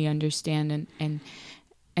logically understand and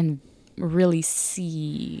and really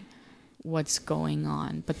see what's going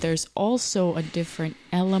on. But there's also a different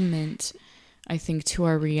element, I think, to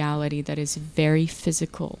our reality that is very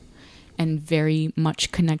physical and very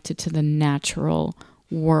much connected to the natural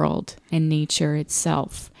world and nature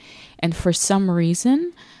itself. And for some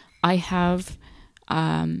reason, I have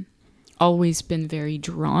always been very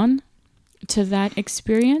drawn to that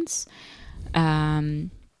experience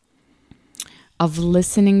of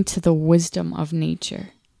listening to the wisdom of nature,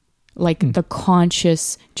 like the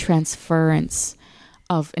conscious transference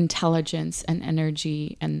of intelligence and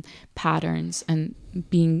energy and patterns, and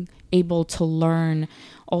being able to learn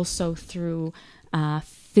also through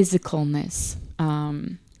physicalness.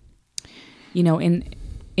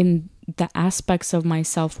 In the aspects of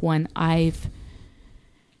myself when I've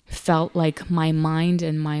felt like my mind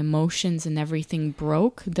and my emotions and everything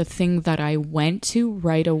broke, the thing that I went to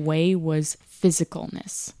right away was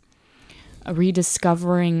physicalness.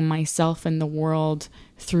 Rediscovering myself in the world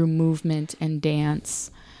through movement and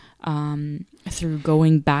dance, through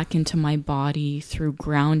going back into my body, through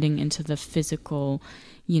grounding into the physical,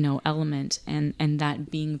 element, and that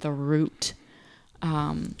being the root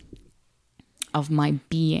of my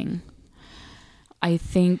being. I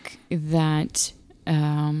think that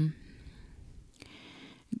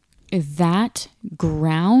that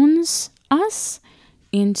grounds us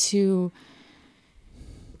into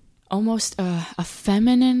almost a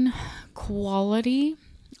feminine quality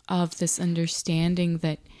of this understanding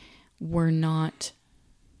that we're not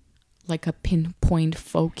like a pinpoint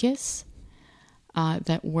focus,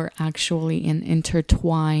 that we're actually an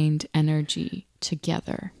intertwined energy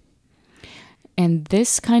together. And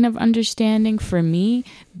this kind of understanding, for me,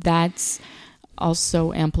 that's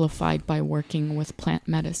also amplified by working with plant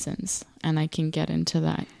medicines. And I can get into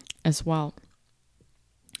that as well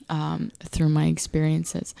through my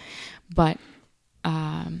experiences. But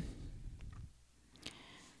I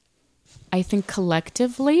think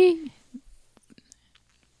collectively,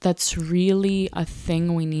 that's really a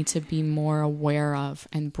thing we need to be more aware of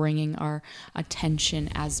and bringing our attention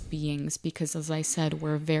as beings. Because as I said,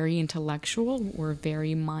 we're very intellectual, we're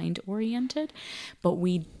very mind oriented, but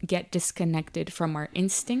we get disconnected from our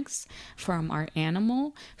instincts, from our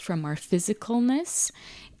animal, from our physicalness.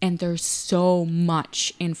 And there's so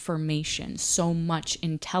much information, so much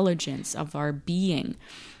intelligence of our being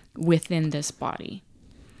within this body.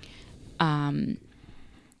 I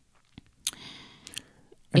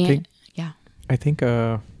think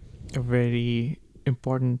a very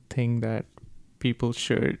important thing that people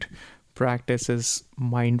should practice is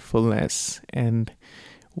mindfulness. And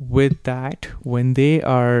with that, when they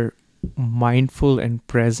are mindful and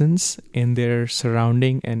present in their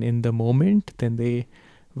surrounding and in the moment, then they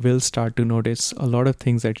will start to notice a lot of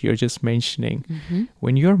things that you're just mentioning. Mm-hmm.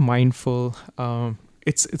 When you're mindful,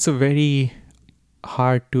 it's a very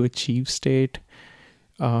hard to achieve state.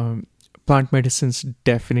 Plant medicines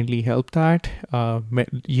definitely help that.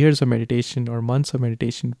 Years of meditation or months of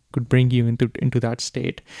meditation could bring you into that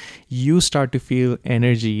state. You start to feel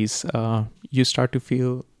energies. You start to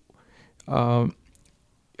feel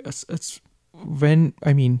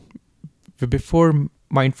before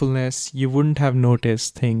mindfulness, you wouldn't have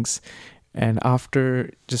noticed things. And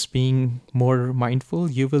after just being more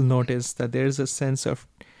mindful, you will notice that there's a sense of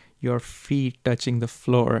your feet touching the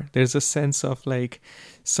floor. There's a sense of like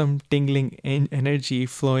some tingling energy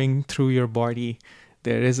flowing through your body.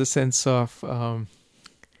 There is a sense of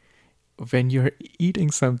when you're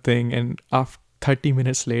eating something and after 30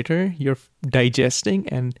 minutes later, you're digesting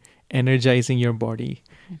and energizing your body.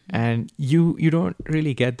 Mm-hmm. And you don't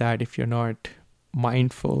really get that if you're not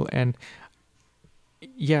mindful. And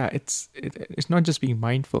yeah, it's not just being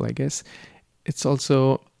mindful, I guess. It's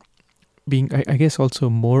also being, I guess, also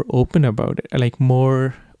more open about it, like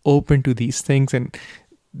more open to these things. And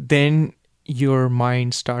then your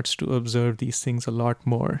mind starts to observe these things a lot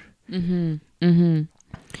more. Mm-hmm. Mm-hmm.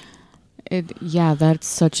 That's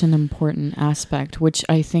such an important aspect, which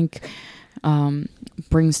I think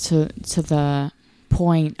brings to the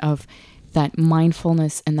point of that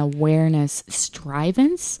mindfulness and awareness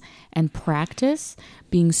strivance and practice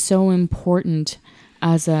being so important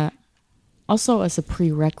as a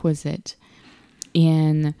prerequisite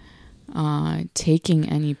in taking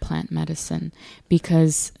any plant medicine,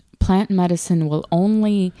 because plant medicine will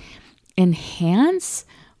only enhance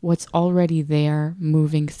what's already there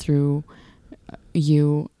moving through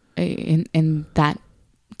you in that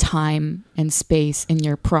time and space in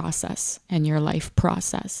your process and your life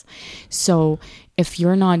process. So if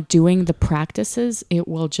you're not doing the practices, it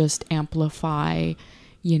will just amplify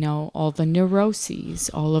all the neuroses,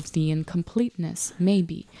 all of the incompleteness,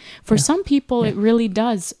 maybe. For some people, it really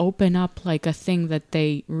does open up like a thing that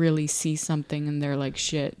they really see something and they're like,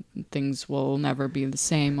 shit, things will never be the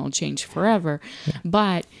same. I'll change forever. Yeah.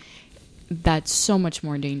 But that's so much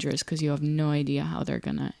more dangerous because you have no idea how they're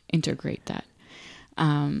going to integrate that.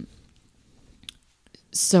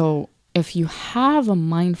 So if you have a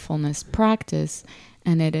mindfulness practice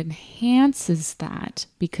and it enhances that,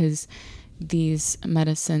 because these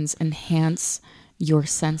medicines enhance your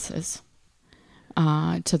senses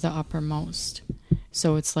to the uppermost.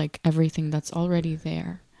 So it's like everything that's already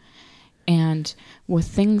there. And with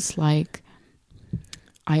things like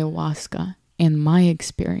ayahuasca, in my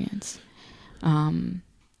experience, my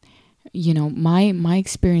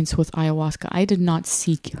experience with ayahuasca, I did not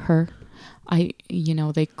seek her.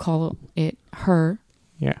 They call it her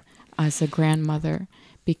as a grandmother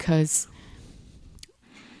because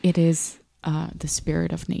it is the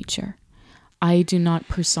spirit of nature. I do not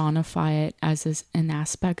personify it as an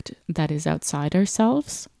aspect that is outside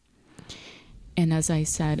ourselves. And as I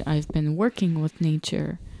said, I've been working with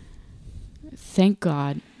nature, thank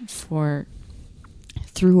God,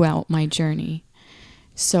 throughout my journey.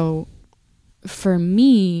 So for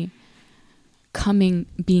me,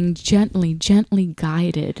 being gently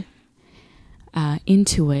guided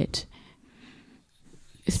into it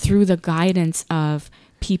through the guidance of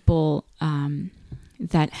people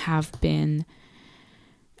that have been,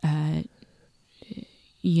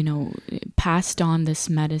 passed on this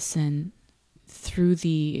medicine through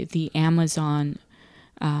the Amazon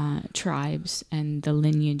tribes and the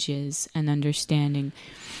lineages and understanding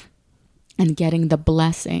and getting the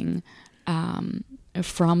blessing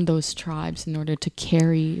from those tribes in order to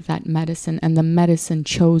carry that medicine. And the medicine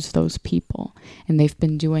chose those people, and they've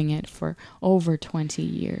been doing it for over 20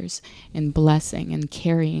 years in blessing and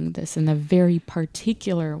carrying this in a very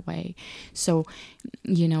particular way. So,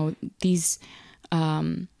 these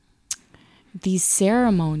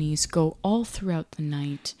ceremonies go all throughout the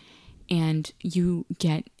night, and you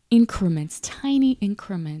get tiny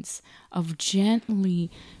increments of gently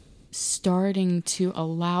starting to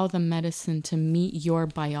allow the medicine to meet your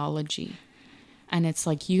biology. And it's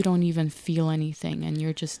like you don't even feel anything, and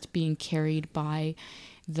you're just being carried by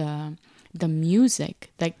the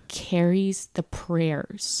music that carries the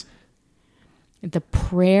prayers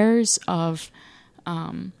of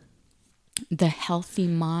the healthy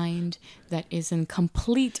mind that is in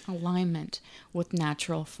complete alignment with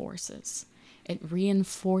natural forces. It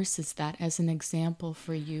reinforces that as an example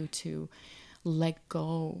for you to let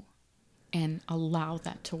go and allow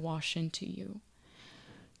that to wash into you.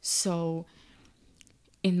 So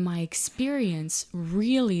in my experience,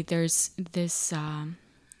 really there's this,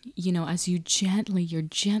 as you're gently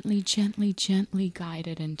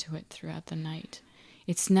guided into it throughout the night.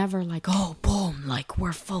 It's never like, oh, boom, like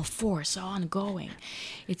we're full force ongoing.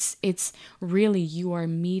 It's really, you are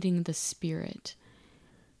meeting the spirit,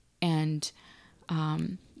 and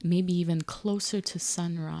maybe even closer to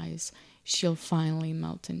sunrise, she'll finally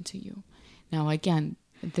melt into you. Now, again,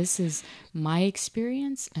 this is my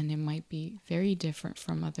experience, and it might be very different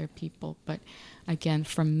from other people. But again,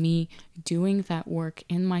 from me doing that work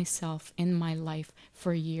in myself, in my life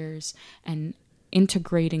for years, and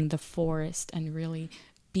integrating the forest and really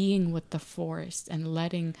being with the forest and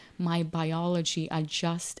letting my biology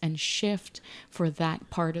adjust and shift for that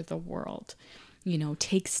part of the world,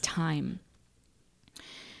 takes time.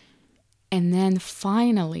 And then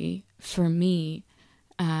finally, for me,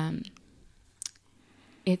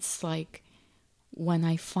 it's like when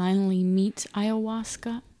I finally meet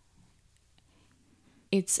ayahuasca,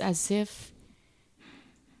 it's as if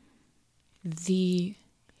the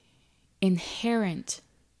inherent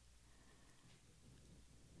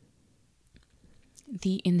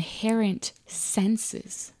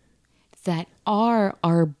senses that are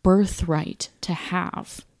our birthright to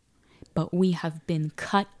have, but we have been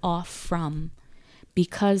cut off from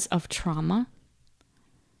because of trauma,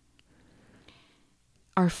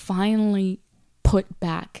 are finally put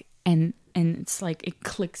back, and it's like it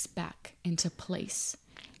clicks back into place,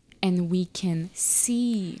 and we can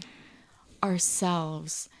see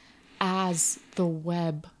ourselves as the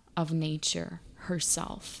web of nature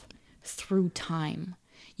herself through time.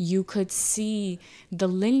 You could see the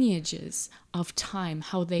lineages of time,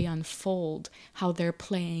 how they unfold, how they're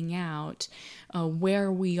playing out,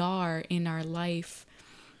 where we are in our life,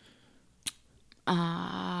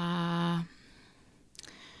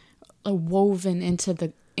 woven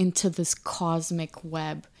into this cosmic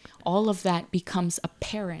web. All of that becomes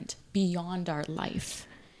apparent beyond our life,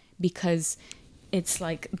 because it's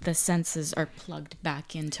like the senses are plugged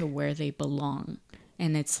back into where they belong,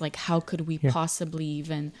 And it's like, how could we possibly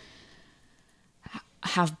even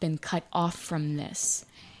have been cut off from this?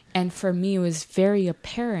 And for me, it was very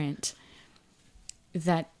apparent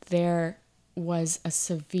that there was a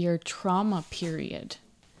severe trauma period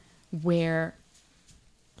where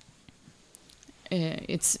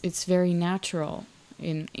it's very natural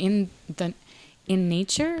in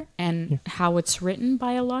nature and how it's written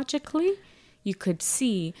biologically. You could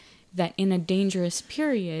see that in a dangerous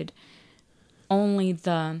period, only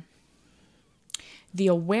the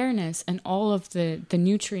awareness and all of the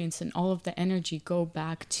nutrients and all of the energy go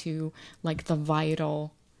back to like the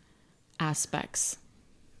vital aspects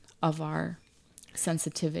of our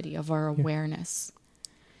sensitivity, of our awareness.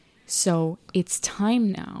 So it's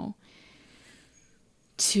time now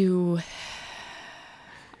to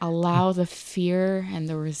allow the fear and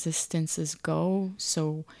the resistances go,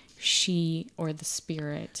 so she or the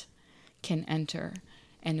spirit can enter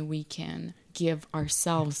and we can give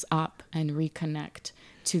ourselves up and reconnect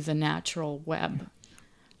to the natural web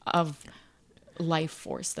of life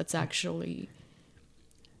force that's actually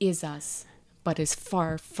is us, but is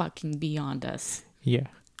far fucking beyond us. Yeah.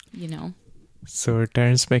 You know? So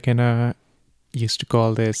Terence McKenna used to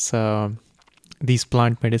call this, these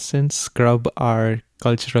plant medicines scrub our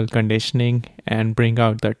cultural conditioning and bring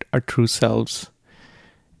out our true selves.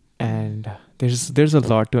 And there's a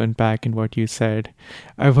lot to unpack in what you said.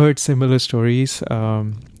 I've heard similar stories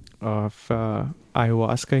of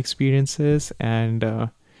ayahuasca experiences,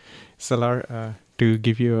 and Salar, to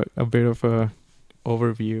give you a bit of a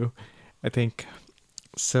overview, I think.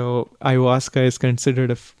 So ayahuasca is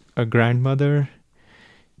considered a grandmother.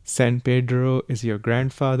 San Pedro is your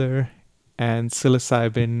grandfather, and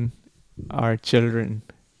psilocybin are children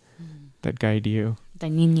that guide you. The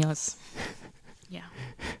niños. Yeah.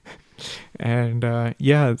 And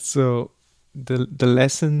so the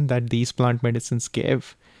lesson that these plant medicines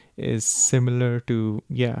give is similar to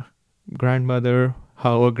grandmother,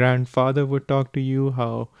 how a grandfather would talk to you,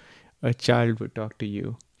 how a child would talk to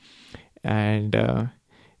you. And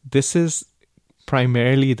this is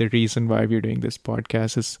primarily the reason why we're doing this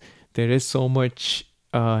podcast. Is there is so much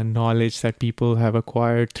knowledge that people have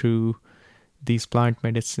acquired through these plant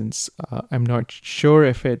medicines. I'm not sure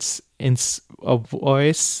if it's a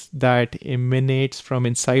voice that emanates from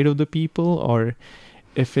inside of the people, or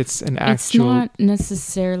if it's an actual... It's not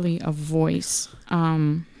necessarily a voice.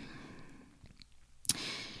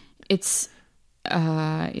 It's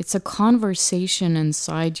a conversation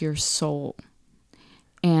inside your soul,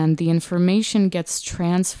 and the information gets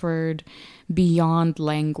transferred beyond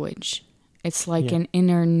language. It's like an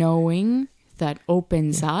inner knowing that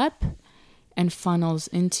opens up and funnels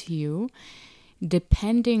into you,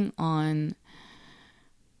 depending on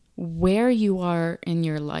where you are in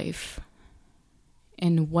your life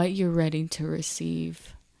and what you're ready to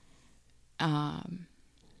receive. All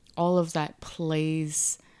of that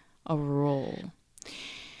plays a role.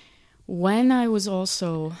 When I was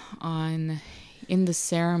also in the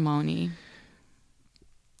ceremony,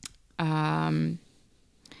 once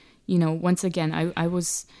again, I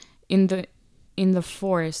was in the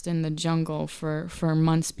forest, in the jungle for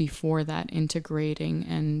months before that, integrating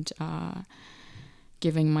and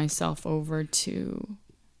giving myself over to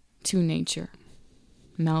nature,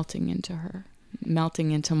 melting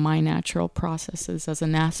into my natural processes as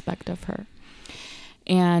an aspect of her.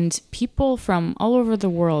 And people from all over the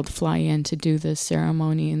world fly in to do this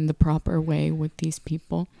ceremony in the proper way with these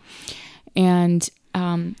people. And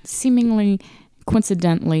seemingly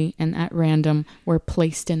coincidentally and at random, were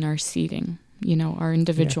placed in our seating, our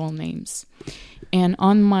individual names. And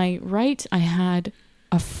on my right, I had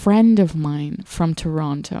a friend of mine from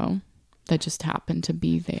Toronto that just happened to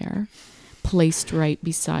be there, placed right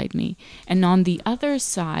beside me. And on the other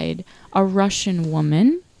side, a Russian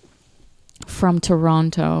woman from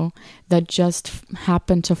Toronto that just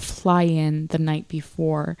happened to fly in the night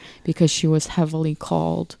before because she was heavily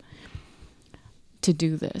called to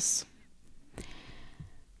do this.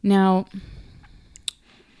 Now,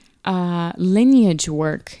 lineage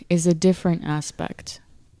work is a different aspect.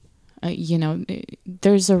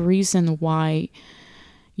 There's a reason why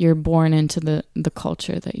you're born into the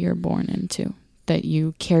culture that you're born into, that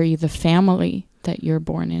you carry the family that you're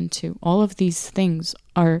born into. All of these things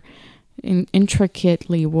are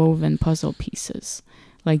intricately woven puzzle pieces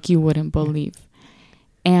like you wouldn't believe.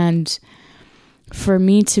 And for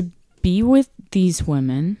me to be with these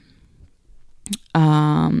women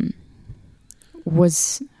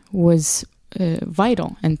was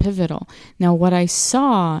vital and pivotal. Now, what I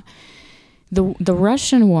saw, the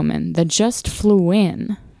Russian woman that just flew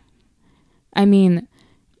in, I mean,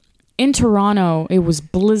 in Toronto, it was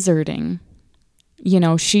blizzarding. you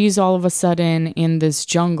know, she's all of a sudden in this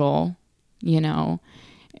jungle, you know,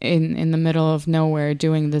 in the middle of nowhere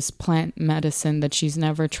doing this plant medicine that she's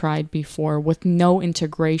never tried before with no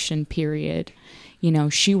integration period. You know,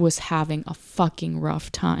 she was having a fucking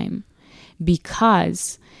rough time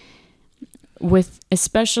because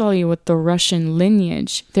especially with the Russian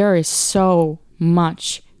lineage, there is so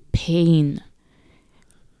much pain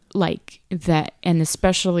like that. And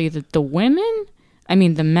especially the women, I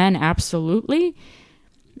mean, the men absolutely,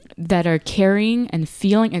 that are carrying and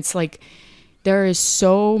feeling. It's like there is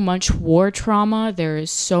so much war trauma. There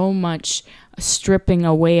is so much stripping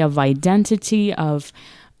away of identity, of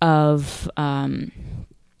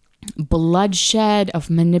bloodshed, of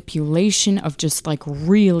manipulation, of just like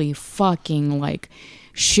really fucking like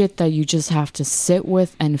shit that you just have to sit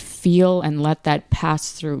with and feel and let that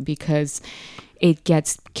pass through, because it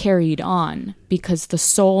gets carried on, because the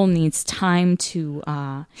soul needs time to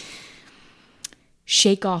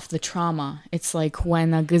shake off the trauma. It's like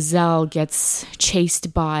when a gazelle gets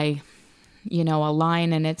chased by, you know, a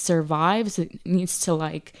lion and it survives, it needs to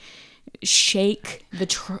like shake the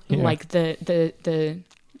like the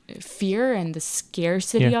fear and the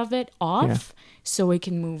scarcity of it off, so it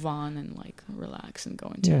can move on and like relax and go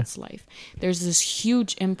into its life. There's this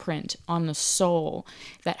huge imprint on the soul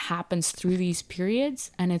that happens through these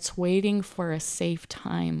periods, and it's waiting for a safe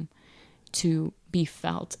time to be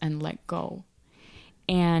felt and let go.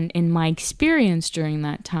 And in my experience during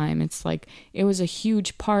that time, it's like it was a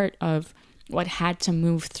huge part of what had to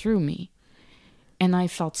move through me. And I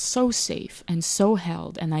felt so safe and so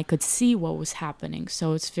held, and I could see what was happening.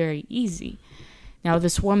 So it's very easy. Now,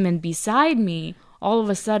 this woman beside me, all of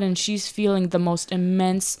a sudden, she's feeling the most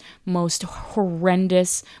immense, most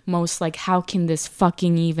horrendous, most like, how can this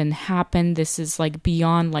fucking even happen? This is like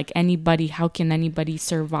beyond like anybody. How can anybody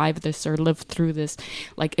survive this or live through this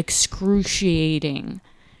like excruciating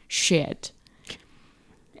shit?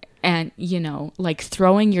 And, you know, like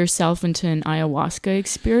throwing yourself into an ayahuasca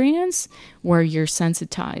experience where you're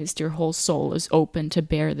sensitized, your whole soul is open to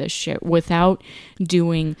bear this shit without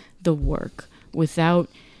doing the work, without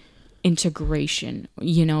integration.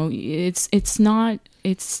 You know, it's going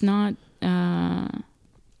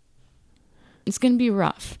to be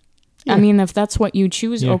rough. I mean, if that's what you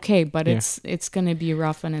choose, okay, but it's going to be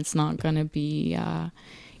rough, and it's not going to be,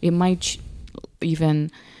 it might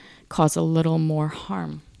even cause a little more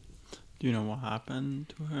harm. Do you know what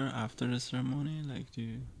happened to her after the ceremony? Like,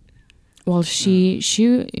 Well, she,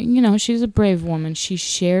 you know, she's a brave woman. She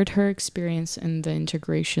shared her experience in the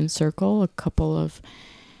integration circle a couple of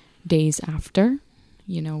days after.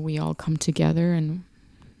 You know, we all come together and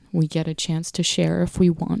we get a chance to share, if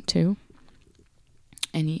we want to,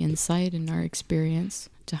 any insight in our experience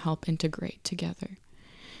to help integrate together.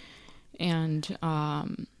 And,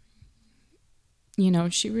 you know,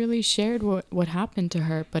 she really shared what happened to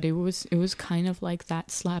her, but it was kind of like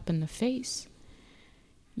that slap in the face,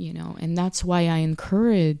 you know. And that's why I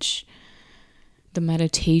encourage the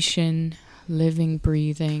meditation, living,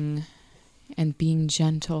 breathing, and being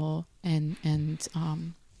gentle, and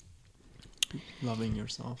loving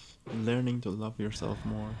yourself, learning to love yourself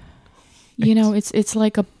more. You know, it's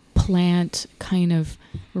like a plant kind of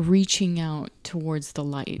reaching out towards the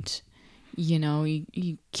light. You know,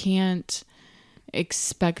 you can't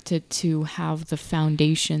expect it to have the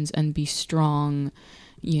foundations and be strong,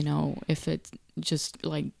 you know, if it just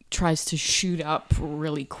like tries to shoot up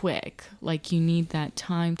really quick. Like, you need that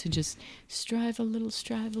time to just strive a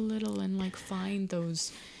little and like find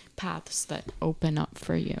those paths that open up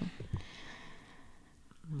for you.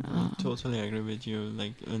 I totally agree with you.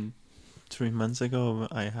 Like 3 months ago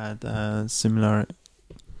I had a similar,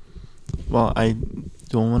 well, I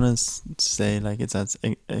don't want to say like it's as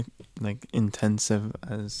like intensive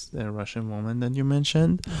as the Russian woman that you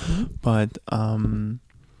mentioned, but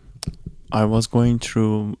I was going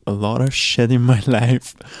through a lot of shit in my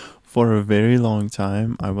life for a very long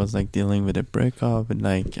time. I was like dealing with a breakup, and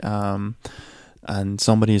like and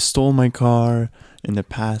somebody stole my car in the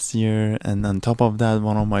past year, and on top of that,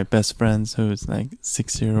 one of my best friends, who's like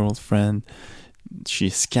 6-year-old friend, she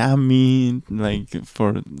scammed me like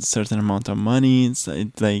for a certain amount of money. It's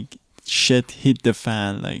like shit hit the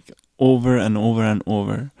fan like over and over and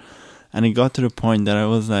over, and it got to the point that I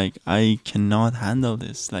was like, I cannot handle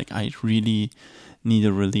this. Like, I really need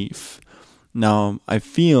a relief. Now, I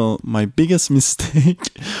feel my biggest mistake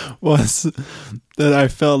was that I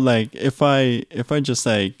felt like if I just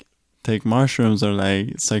like take mushrooms or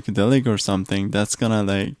like psychedelic or something, that's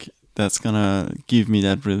gonna give me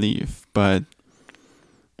that relief. But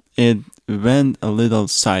it went a little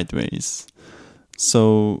sideways.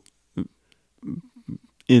 So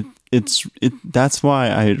that's why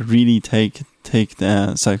I really take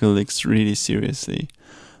the psychedelics really seriously.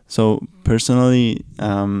 So personally,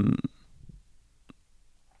 so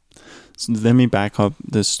let me back up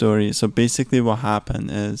the story. So basically what happened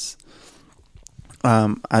is,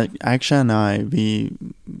 Aksha and I, we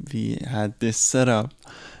had this setup,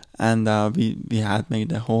 and we had made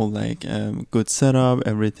the whole like good setup,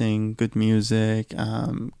 everything, good music,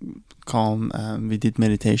 calm. We did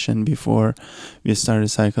meditation before we started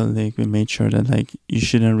psychedelic. We made sure that like you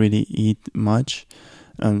shouldn't really eat much,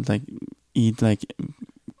 like eat like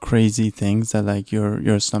crazy things that like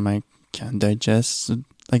your stomach can digest. So,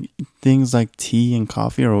 like things like tea and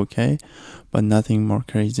coffee are okay, but nothing more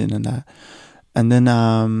crazy than that. And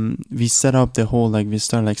then we set up the whole, like we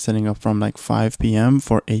start like setting up from like 5 p.m.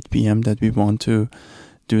 for 8 p.m. that we want to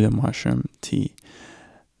do the mushroom tea.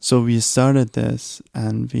 So we started this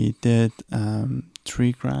and we did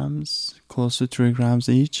 3 grams, close to 3 grams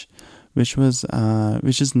each, which is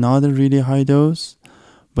not a really high dose.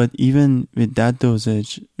 But even with that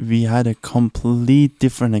dosage, we had a complete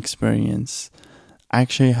different experience.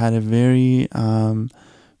 Actually had a very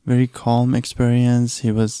calm experience.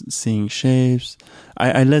 He was seeing shapes.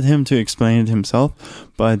 I let him to explain it himself,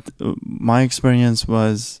 but my experience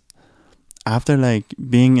was after like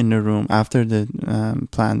being in the room, after the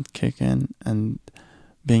plant kick in and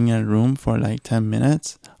being in a room for like 10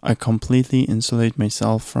 minutes, I completely insulate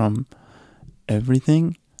myself from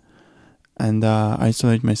everything and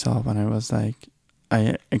isolate myself. And I was like,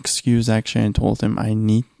 I excused actually and told him I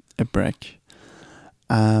need a break.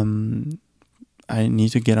 I need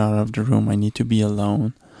to get out of the room. I need to be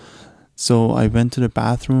alone. So I went to the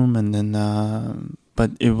bathroom and then,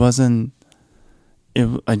 but it wasn't,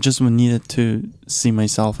 I just needed to see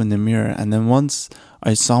myself in the mirror. And then once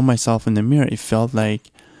I saw myself in the mirror, it felt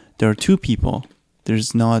like there are 2 people.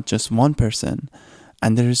 There's not just one person.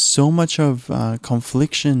 And there's so much of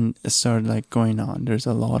confliction started like going on. There's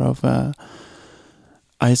a lot of,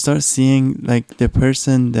 I start seeing like the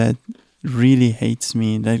person that really hates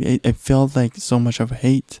me. Like I felt like so much of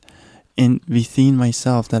hate within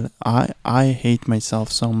myself, that I hate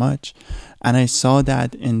myself so much, and I saw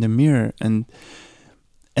that in the mirror, and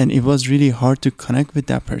it was really hard to connect with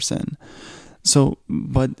that person. So,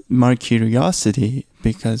 but my curiosity,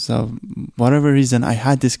 because of whatever reason, I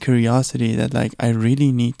had this curiosity that like I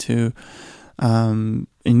really need to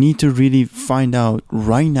really find out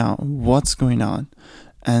right now what's going on.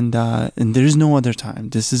 And there is no other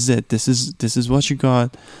time. This is it. This is what you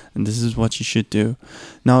got, and this is what you should do.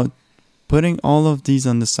 Now, putting all of these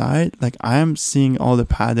on the side, like I am seeing all the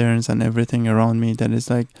patterns and everything around me that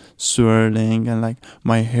is like swirling, and like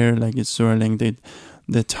my hair like is swirling.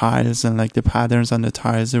 The tiles and like the patterns on the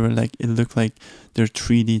tiles, they were like, it looked like they're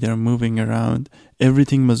 3D. They're moving around.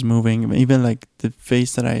 Everything was moving. Even like the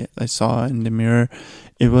face that I saw in the mirror,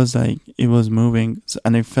 it was like it was moving,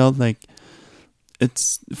 and I felt like.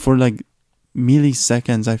 It's for like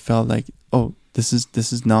milliseconds I felt like, oh, this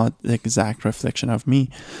is not the exact reflection of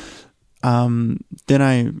me. Then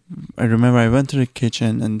I remember I went to the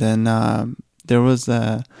kitchen, and then there was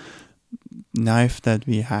a knife that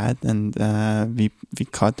we had, and we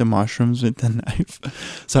cut the mushrooms with the knife.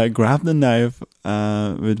 So I grabbed the knife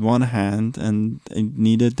with one hand, and I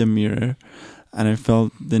needed the mirror. And I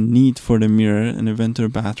felt the need for the mirror, and I went to the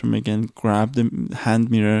bathroom again, grabbed the hand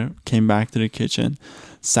mirror, came back to the kitchen,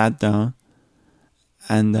 sat down,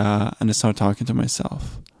 and I started talking to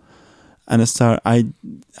myself. And I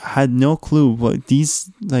had no clue what these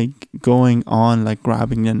like going on, like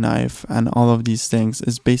grabbing the knife and all of these things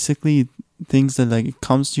is basically things that like it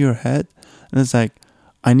comes to your head, and it's like,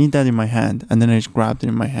 I need that in my hand. And then I just grabbed it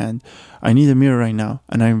in my hand. I need a mirror right now.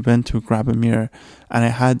 And I went to grab a mirror. And I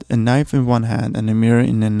had a knife in one hand and a mirror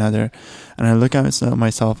in another. And I look at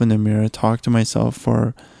myself in the mirror, talk to myself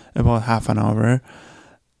for about half an hour.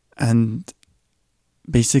 And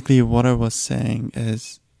basically what I was saying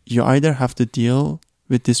is, you either have to deal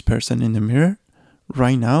with this person in the mirror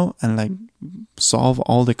right now and like solve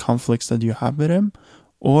all the conflicts that you have with him,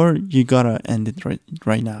 or you gotta end it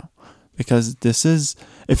right now. Because this is,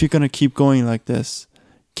 if you're going to keep going like this,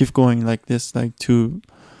 like to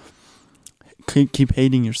keep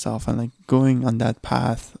hating yourself and like going on that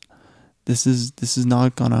path, this is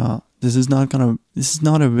not a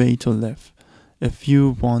way to live. If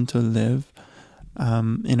you want to live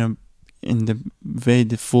in the way,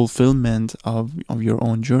 the fulfillment of your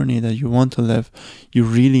own journey that you want to live, you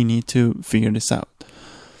really need to figure this out.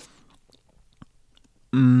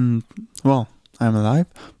 Well, I'm alive,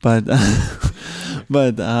 but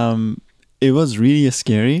it was really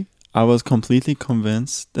scary. I was completely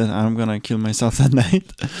convinced that I'm gonna kill myself that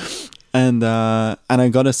night, and I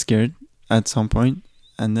got scared at some point,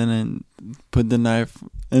 and then I put the knife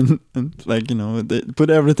and like, you know, put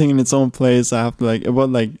everything in its own place. I have to like,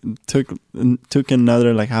 about like took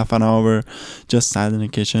another like half an hour, just sat in the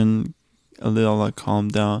kitchen, a little like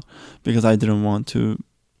calmed down, because I didn't want to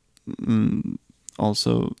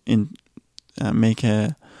also make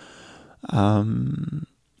a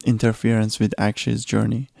interference with Akshay's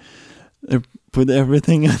journey. I put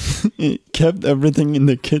everything and kept everything in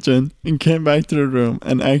the kitchen and came back to the room,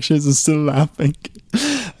 and Akshay is still laughing.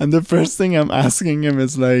 And the first thing I'm asking him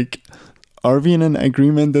is like, are we in an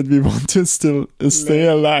agreement that we want to still stay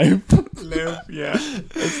alive? Live, yeah.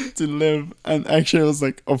 To live. And Akshay was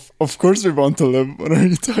like, of course we want to live. What are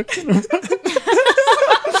you talking about?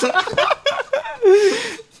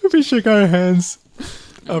 We shook our hands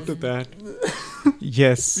after that.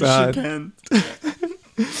 Yes. We shook hands.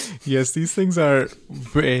 Yes, these things are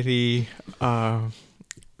very...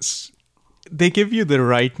 they give you the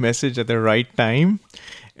right message at the right time.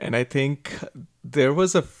 And I think there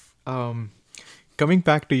was a... coming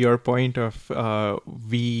back to your point of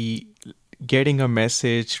we getting a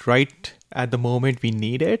message right at the moment we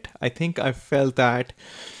need it, I think I felt that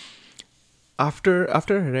after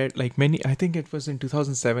I read like many, I think it was in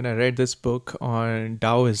 2007, I read this book on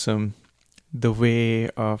Taoism, the way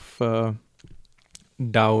of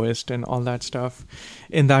Taoist and all that stuff.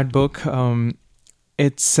 In that book,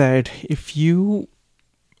 it said if you,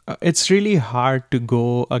 it's really hard to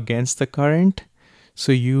go against the current,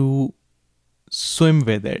 so you swim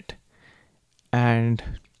with it. And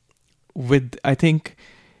I think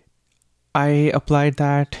I applied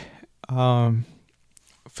that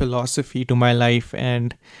philosophy to my life,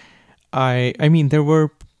 and I mean there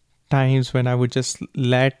were times when I would just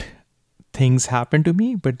let things happen to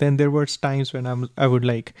me, but then there were times when I would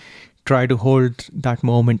like try to hold that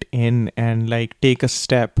moment in and like take a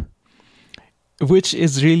step, which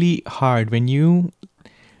is really hard when you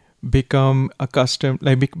become accustomed to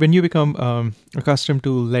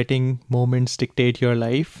letting moments dictate your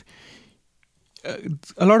life.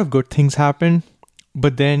 A lot of good things happen,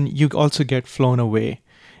 but then you also get flown away,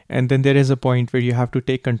 and then there is a point where you have to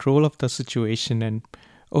take control of the situation and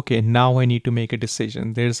okay, now I need to make a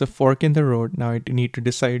decision. There's a fork in the road. Now I need to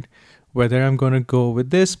decide whether I'm going to go with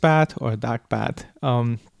this path or that path.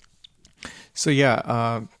 So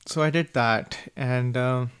I did that,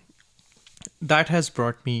 and that has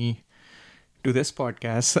brought me to this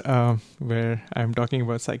podcast where I'm talking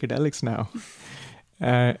about psychedelics now.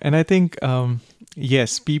 And I think,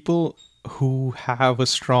 yes, people who have a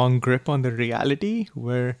strong grip on the reality,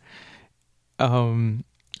 where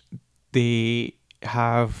they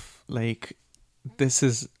have like, this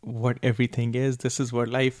is what everything is, this is what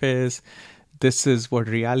life is, this is what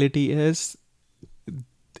reality is,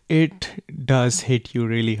 it does hit you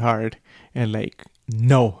really hard. And like,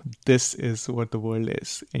 no, this is what the world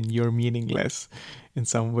is, and you're meaningless in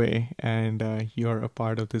some way, and you're a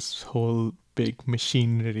part of this whole big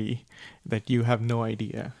machinery that you have no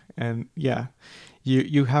idea. And yeah,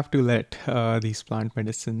 you have to let these plant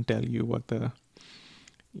medicine tell you what the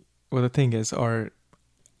thing is. Or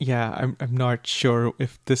yeah, I'm not sure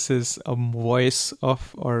if this is a voice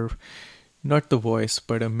of, or not the voice,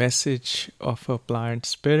 but a message of a plant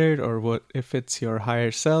spirit, or what if it's your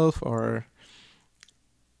higher self, or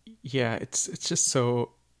yeah, it's just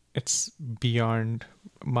so, it's beyond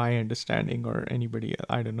my understanding or anybody.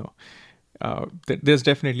 I don't know. There's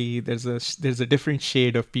a different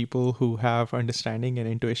shade of people who have understanding and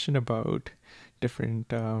intuition about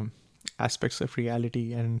different aspects of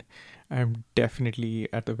reality, and I'm definitely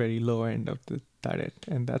at the very low end of that.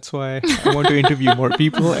 And that's why I want to interview more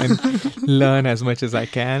people and learn as much as I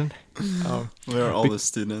can. We're all the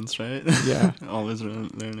students, right? Yeah. Always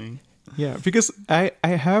learning. Yeah, because I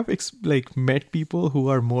have met people who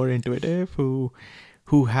are more intuitive, who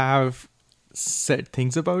have said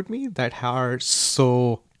things about me that are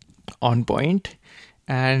so on point,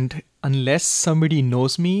 and unless somebody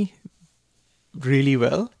knows me really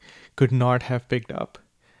well, could not have picked up.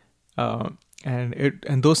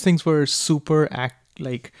 And those things were super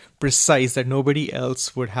precise, that nobody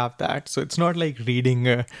else would have that. So it's not like reading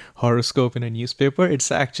a horoscope in a newspaper.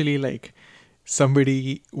 It's actually like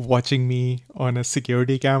somebody watching me on a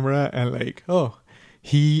security camera, and like, oh,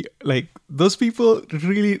 he, like, those people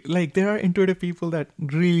really, like, there are intuitive people that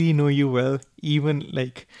really know you well, even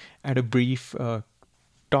like at a brief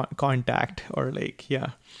contact, or like,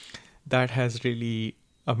 yeah, that has really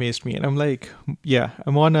amazed me. And I'm like, yeah,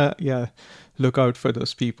 I'm on a look out for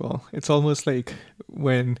those people. It's almost like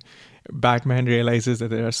when Batman realizes that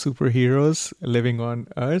there are superheroes living on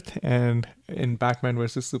Earth, and in Batman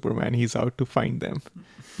versus Superman, he's out to find them.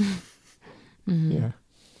 Yeah.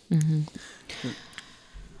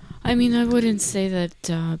 I mean, I wouldn't say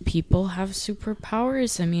that people have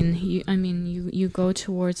superpowers. I mean, you go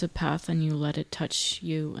towards a path and you let it touch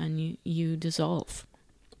you, and you dissolve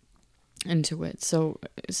into it. So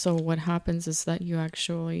what happens is that you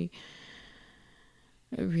actually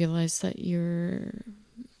realize that you're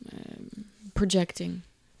projecting.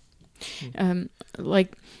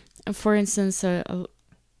 Like, for instance, a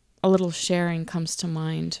little sharing comes to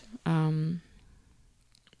mind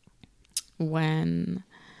when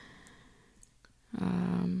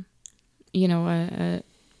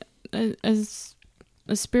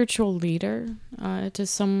a spiritual leader to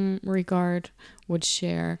some regard would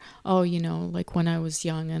share, like when I was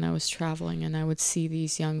young and I was traveling and I would see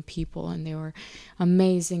these young people and they were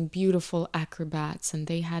amazing, beautiful acrobats, and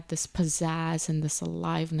they had this pizzazz and this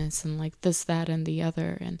aliveness and like this, that, and the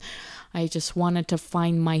other, and I just wanted to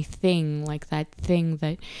find my thing, like that thing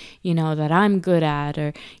that, that I'm good at,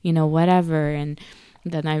 or, whatever. And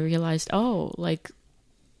then I realized, like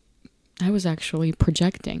I was actually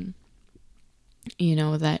projecting,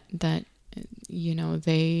 that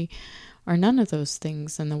they are none of those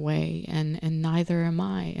things in a way, and neither am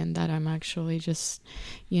I, and that I'm actually just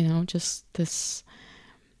this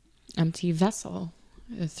empty vessel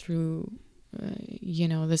through,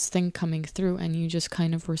 this thing coming through, and you just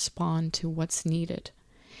kind of respond to what's needed.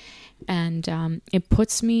 And it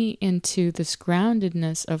puts me into this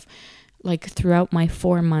groundedness of, like, throughout my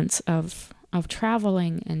 4 months of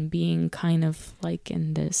traveling and being kind of like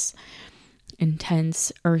in this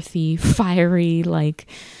intense, earthy, fiery, like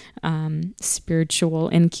spiritual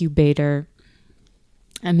incubator.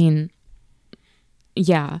 I mean,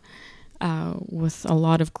 yeah, with a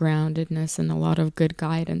lot of groundedness and a lot of good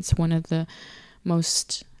guidance. One of the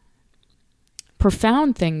most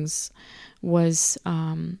profound things was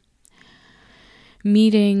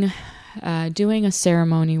doing a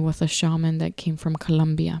ceremony with a shaman that came from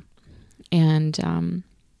Colombia. And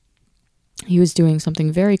he was doing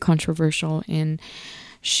something very controversial in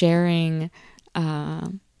sharing, a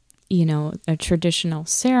traditional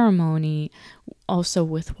ceremony also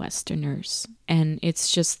with Westerners. And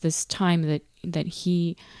it's just this time that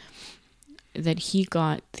he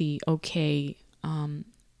got the okay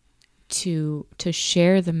to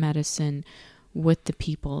share the medicine with the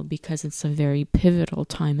people, because it's a very pivotal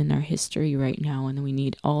time in our history right now, and we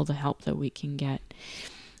need all the help that we can get.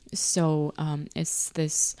 So it's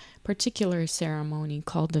this particular ceremony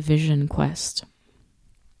called the Vision Quest.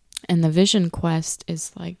 And the Vision Quest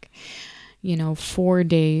is like, 4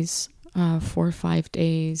 days, 4 or 5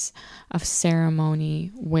 days of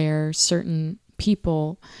ceremony where certain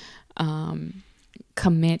people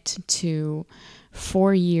commit to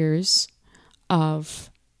 4 years of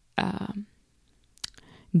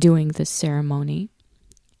doing this ceremony.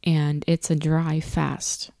 And it's a dry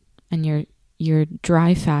fast. And you're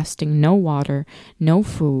dry fasting, no water, no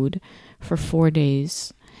food for 4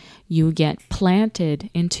 days. You get planted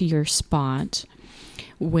into your spot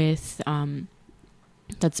with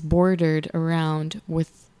that's bordered around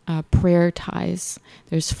with prayer ties.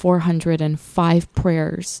 There's 405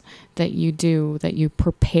 prayers that you do, that you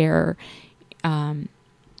prepare, and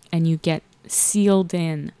you get sealed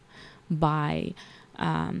in by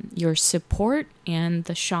your support and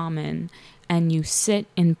the shaman, and you sit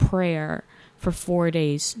in prayer for 4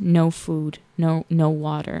 days, no food, no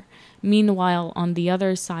water. Meanwhile, on the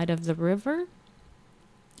other side of the river,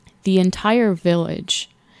 the entire village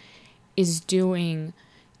is doing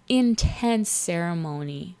intense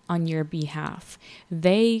ceremony on your behalf.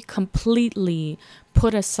 They completely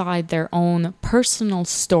put aside their own personal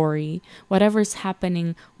story, whatever's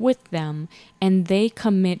happening with them, and they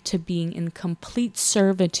commit to being in complete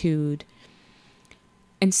servitude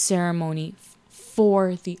and ceremony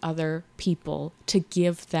for the other people, to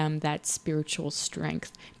give them that spiritual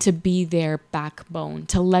strength, to be their backbone,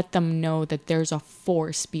 to let them know that there's a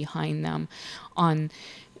force behind them on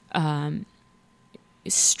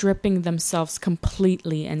stripping themselves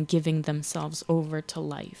completely and giving themselves over to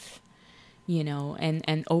life,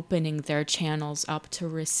 and opening their channels up to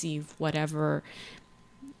receive whatever,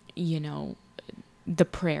 the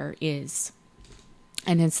prayer is.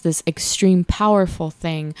 And it's this extreme powerful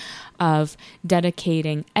thing of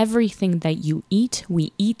dedicating everything that you eat.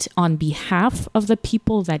 We eat on behalf of the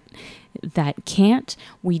people that can't.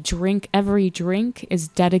 We drink, every drink is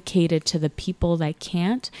dedicated to the people that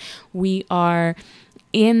can't. We are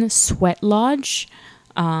in sweat lodge,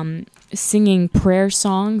 singing prayer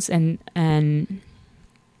songs and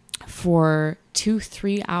for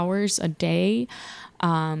 2-3 hours a day,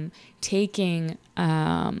 taking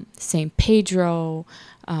San Pedro,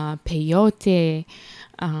 peyote,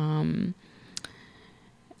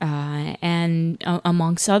 and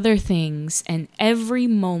amongst other things. And every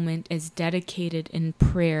moment is dedicated in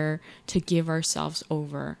prayer to give ourselves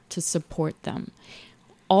over, to support them.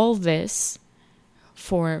 All this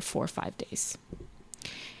for 4 or 5 days.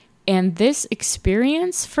 And this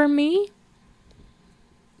experience for me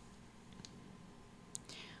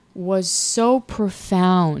was so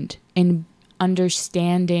profound in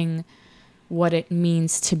understanding what it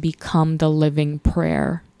means to become the living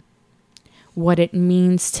prayer, what it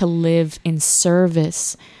means to live in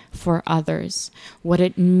service for others, what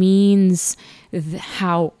it means,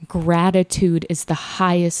 how gratitude is the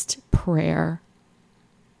highest prayer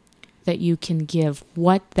that you can give,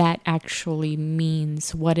 what that actually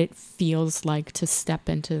means, what it feels like to step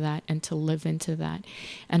into that and to live into that,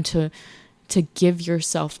 and to give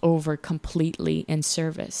yourself over completely in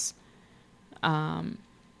service.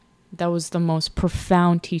 That was the most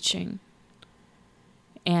profound teaching.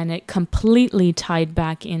 And it completely tied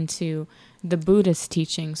back into the Buddhist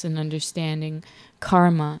teachings and understanding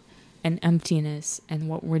karma and emptiness and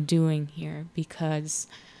what we're doing here, because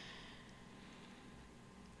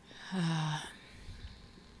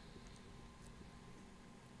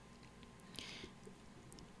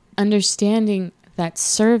understanding that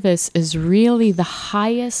service is really the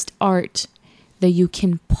highest art that you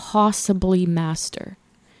can possibly master,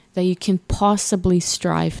 that you can possibly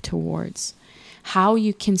strive towards. How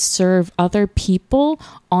you can serve other people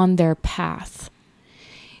on their path.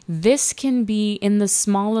 This can be in the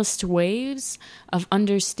smallest ways of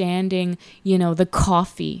understanding, the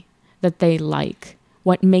coffee that they like,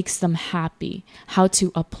 what makes them happy, how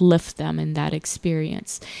to uplift them in that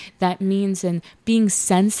experience. That means in being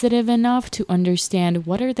sensitive enough to understand,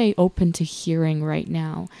 what are they open to hearing right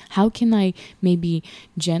now? How can I maybe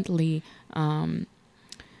gently,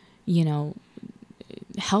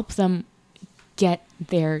 help them get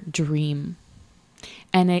their dream?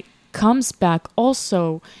 And it comes back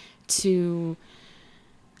also to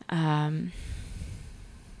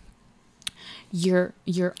your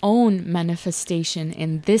own manifestation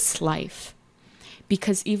in this life,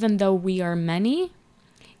 because even though we are many,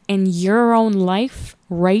 in your own life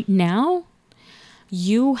right now,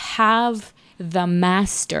 you have the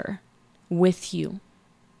master with you.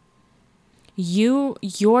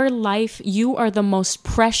 Your life, you are the most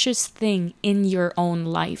precious thing in your own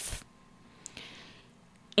life.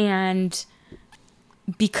 And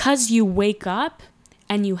because you wake up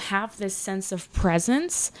and you have this sense of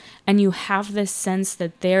presence, and you have this sense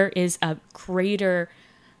that there is a greater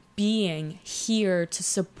being here to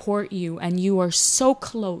support you, and you are so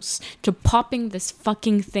close to popping this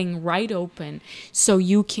fucking thing right open so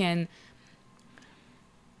you can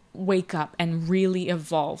wake up and really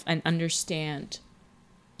evolve and understand,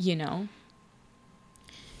 you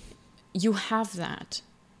have that.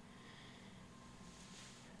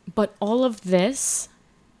 But all of this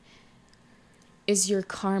is your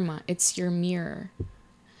karma. It's your mirror.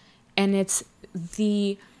 And it's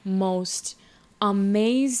the most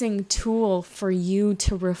amazing tool for you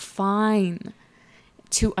to refine,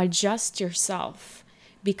 to adjust yourself,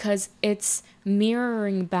 because it's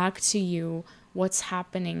mirroring back to you what's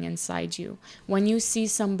happening inside you. When you see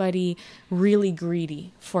somebody really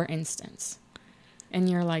greedy, for instance, and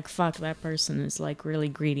you're like, fuck, that person is like really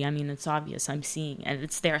greedy. I mean, it's obvious, I'm seeing it.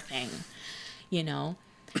 It's their thing,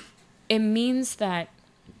 It means that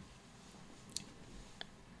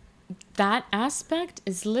aspect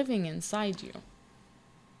is living inside you.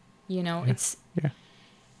 It's... Yeah.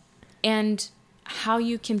 And how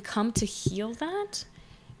you can come to heal that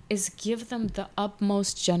is give them the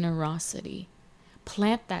utmost generosity.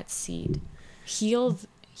 Plant that seed. Heal.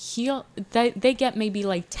 They get maybe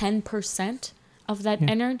like 10% of that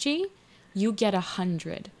energy. You get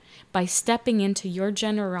 100 by stepping into your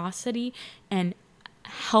generosity and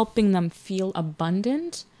helping them feel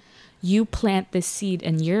abundant. You plant the seed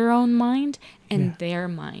in your own mind and their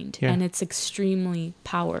mind, and it's extremely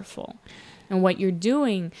powerful. And what you're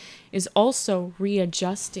doing is also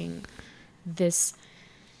readjusting this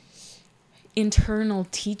internal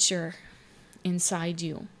teacher inside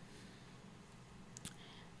you.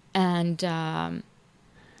 And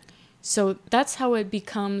so that's how it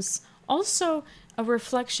becomes also a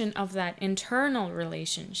reflection of that internal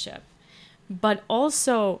relationship. But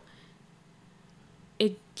also,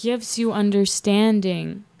 it gives you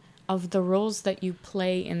understanding of the roles that you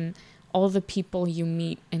play in all the people you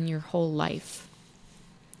meet in your whole life.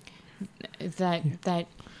 That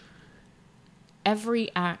every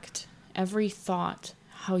act, every thought,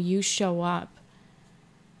 how you show up,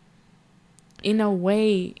 in a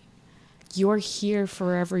way, you're here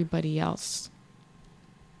for everybody else.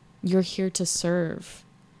 You're here to serve.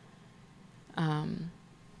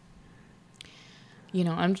 You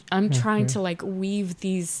know, I'm trying to like weave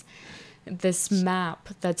this map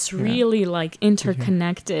that's really like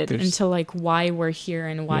interconnected into like why we're here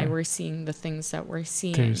and why we're seeing the things that we're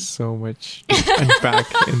seeing. There's so much to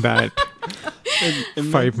unpack in that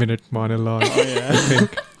 5-minute monologue. I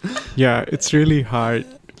think. Yeah, it's really hard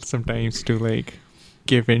sometimes to like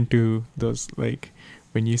give into those, like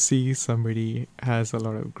when you see somebody has a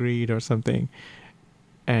lot of greed or something,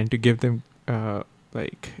 and to give them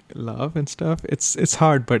like love and stuff. It's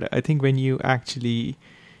hard, but I think when you actually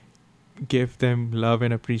give them love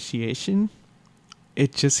and appreciation,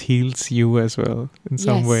 it just heals you as well in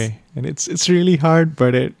some way. And it's really hard,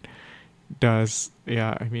 but it does.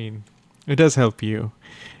 Yeah, I mean, it does help you.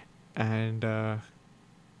 And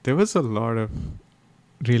there was a lot of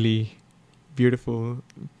really beautiful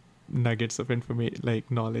nuggets of information, like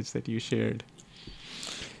knowledge that you shared.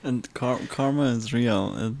 And karma is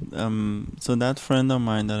real. So that friend of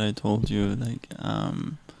mine that I told you, like,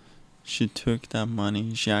 she took that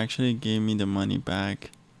money. She actually gave me the money back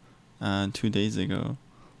 2 days ago,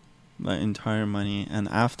 my entire money. And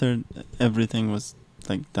after everything was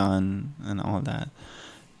like done and all that,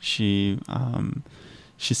 she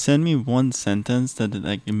sent me one sentence that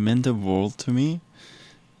like it meant the world to me,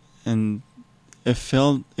 and it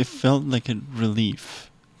felt like a relief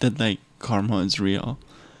that like karma is real.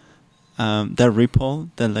 That ripple,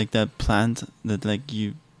 that plant that like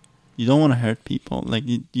you don't want to hurt people. Like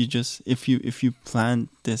you just, if you plant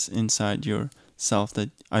this inside yourself that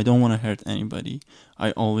I don't want to hurt anybody,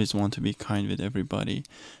 I always want to be kind with everybody,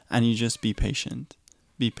 and you just be patient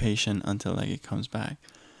until like it comes back.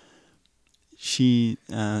 She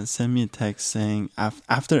sent me a text saying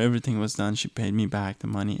after everything was done, she paid me back the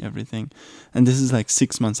money, everything, and this is like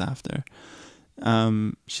 6 months after.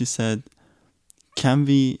 She said, can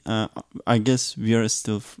we, I guess we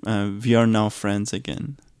are now friends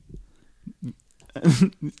again.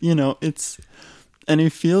 You know, and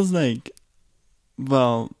it feels like,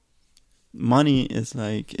 well, money is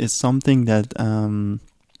something that,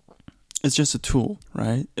 it's just a tool,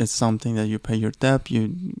 right? It's something that you pay your debt,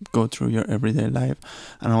 you go through your everyday life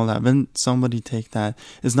and all that. When somebody take that,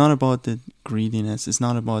 it's not about the greediness, it's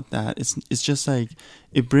not about that. It's just like,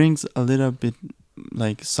 it brings a little bit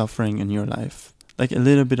like suffering in your life. Like a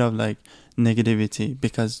little bit of like negativity,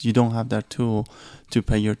 because you don't have that tool to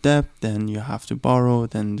pay your debt, then you have to borrow,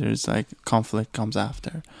 then there's like conflict comes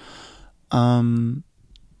after. But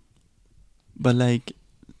like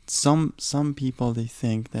some people, they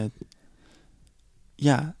think that,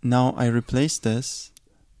 yeah, now I replace this,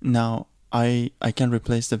 now I can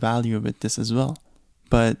replace the value with this as well.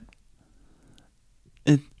 But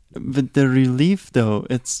the relief though,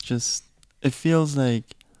 it's just, it feels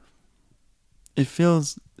like I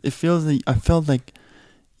felt like,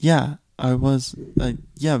 yeah, I was like,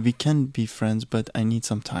 yeah, we can be friends, but I need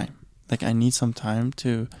some time. Like I need some time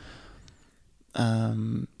to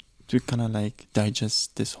kind of like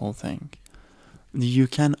digest this whole thing. You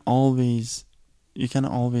can always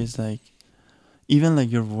like, even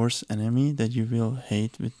like your worst enemy that you will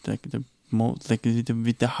hate with like the most, like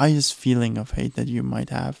with the highest feeling of hate that you might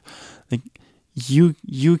have, like you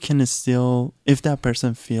can still, if that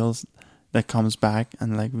person feels that comes back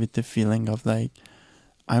and like with the feeling of like,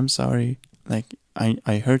 I'm sorry, like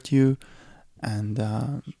I hurt you,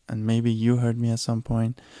 and maybe you hurt me at some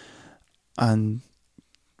point, and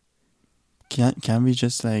can we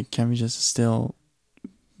just still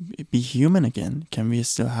be human again? Can we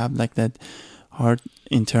still have like that heart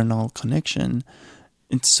internal connection?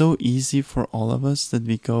 It's so easy for all of us that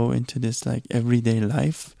we go into this like everyday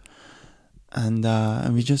life, and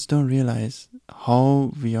we just don't realize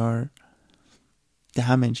how we are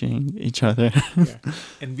damaging each other. Yeah.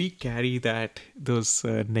 And we carry those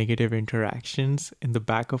negative interactions in the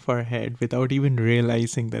back of our head without even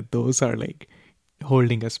realizing that those are like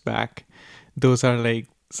holding us back. Those are like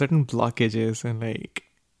certain blockages, and like,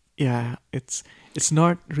 yeah, it's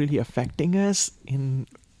not really affecting us in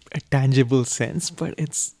a tangible sense, but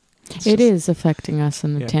it is affecting us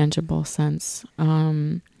in a tangible sense.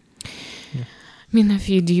 I mean, if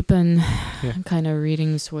you deepen kind of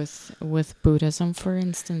readings with Buddhism, for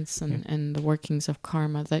instance, and the workings of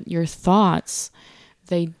karma, that your thoughts,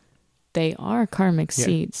 they are karmic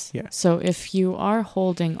seeds. Yeah. So if you are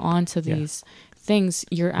holding on to these things,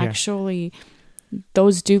 you're actually,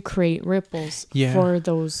 those do create ripples for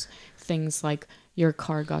those things, like your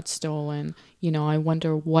car got stolen. You know, I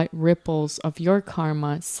wonder what ripples of your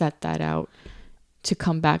karma set that out to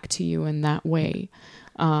come back to you in that way.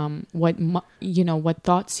 What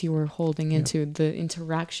thoughts you were holding into, the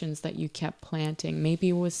interactions that you kept planting. Maybe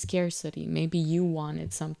it was scarcity. Maybe you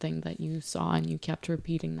wanted something that you saw and you kept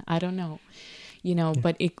repeating that. I don't know.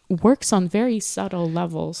 but it works on very subtle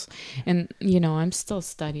levels. And, I'm still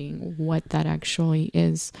studying what that actually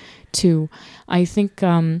is too. I think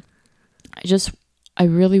I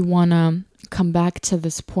really want to come back to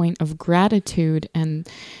this point of gratitude and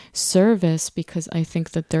service, because I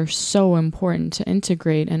think that they're so important to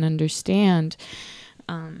integrate and understand.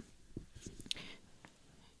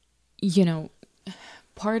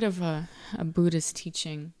 Part of a Buddhist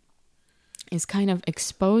teaching is kind of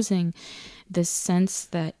exposing this sense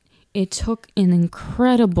that it took an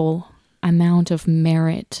incredible amount of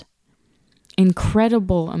merit,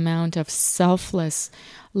 incredible amount of selfless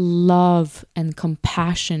love and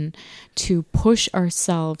compassion to push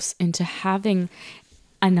ourselves into having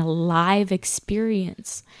an alive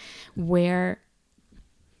experience where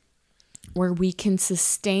we can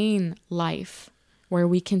sustain life, where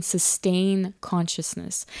we can sustain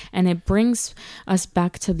consciousness. And it brings us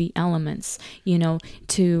back to the elements,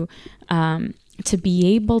 to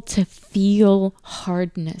be able to feel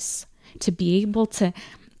hardness, to be able to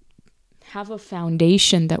have a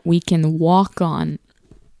foundation that we can walk on,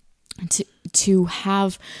 to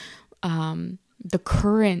have the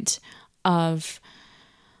current of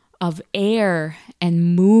air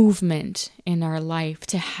and movement in our life,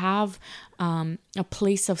 to have a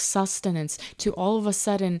place of sustenance, to all of a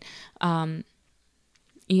sudden,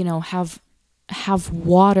 have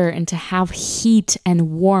water, and to have heat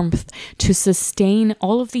and warmth, to sustain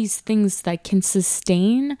all of these things that can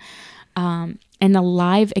sustain an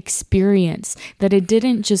alive experience, that it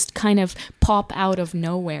didn't just kind of pop out of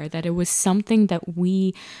nowhere, that it was something that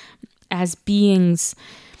we as beings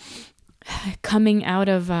coming out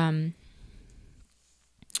of a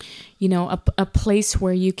place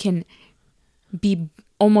where you can be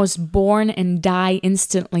almost born and die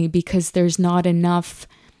instantly because there's not enough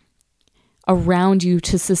around you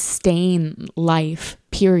to sustain life,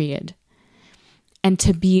 period. And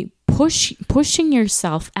to be pushing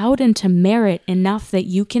yourself out into merit enough that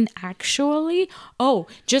you can actually,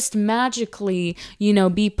 just magically,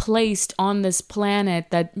 be placed on this planet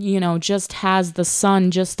that, just has the sun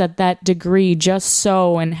just at that degree, just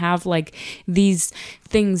so, and have like these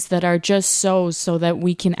things that are just so that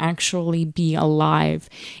we can actually be alive.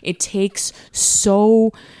 It takes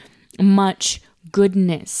so much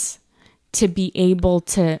goodness to be able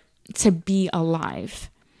to be alive.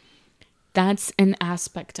 That's an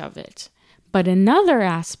aspect of it. But another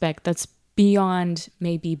aspect that's beyond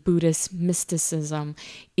maybe Buddhist mysticism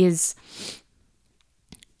is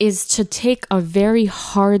to take a very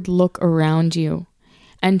hard look around you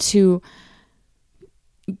and to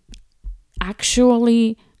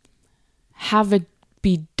actually have it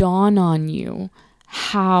be dawn on you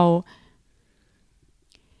how,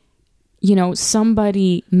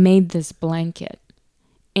 somebody made this blanket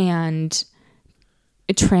and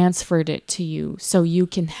it transferred it to you so you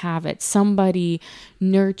can have it. Somebody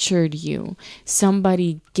nurtured you.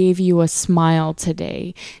 Somebody gave you a smile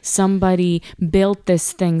today. Somebody built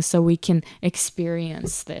this thing so we can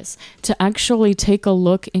experience this. To actually take a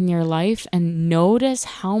look in your life and notice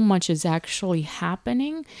how much is actually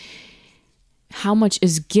happening, how much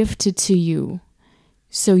is gifted to you,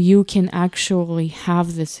 so you can actually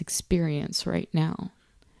have this experience right now.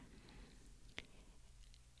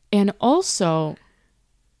 And also,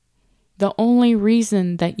 the only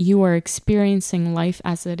reason that you are experiencing life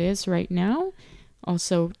as it is right now,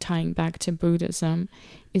 also tying back to Buddhism,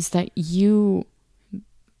 is that you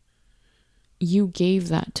gave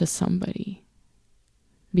that to somebody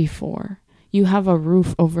before. You have a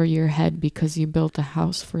roof over your head because you built a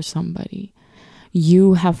house for somebody.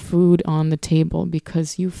 You have food on the table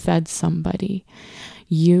because you fed somebody.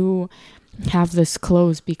 You have this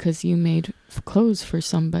clothes because you made clothes for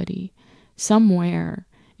somebody. Somewhere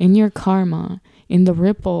in your karma, in the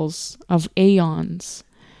ripples of aeons,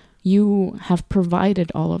 you have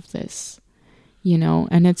provided all of this,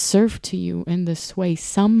 and it's served to you in this way.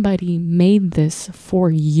 Somebody made this for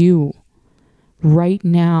you right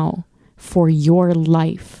now, for your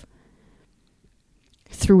life.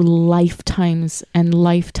 Through lifetimes and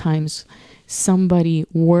lifetimes, somebody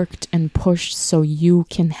worked and pushed so you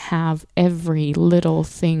can have every little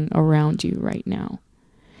thing around you right now.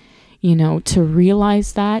 To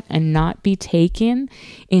realize that and not be taken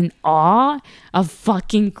in awe of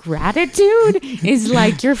fucking gratitude is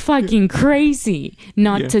like you're fucking crazy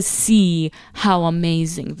not to see how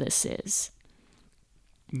amazing this is.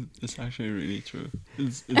 It's actually really true.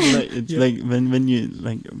 It's like when you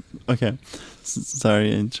like, okay,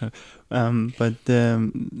 sorry,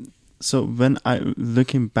 so when I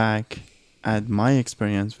looking back at my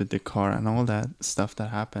experience with the car and all that stuff that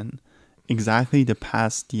happened, exactly the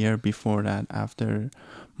past year before that, after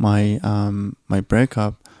my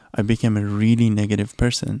breakup, I became a really negative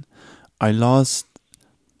person. I lost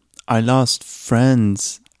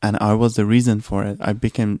friends, and I was the reason for it. I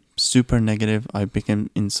became super negative. I became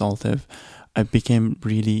insultive. I became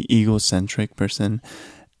really egocentric person,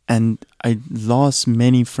 and I lost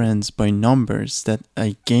many friends by numbers. That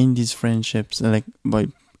I gained these friendships like by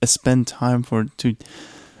spend time to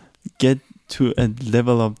get to a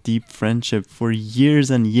level of deep friendship for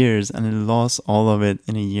years and years, and I lost all of it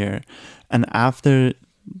in a year. And after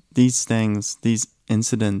these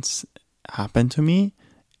incidents happened to me,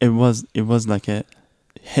 it was like a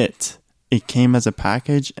hit. It came as a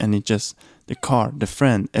package, and it just, the car, the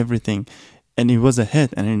friend, everything, and it was a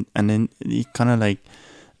hit. And then it kind of like,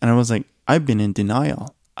 and I was like, I've been in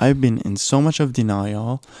denial. I've been in so much of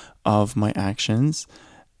denial of my actions,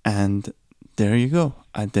 and there you go.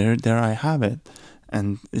 There I have it.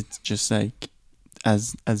 And it's just like,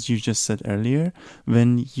 as you just said earlier,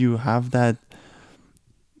 when you have that,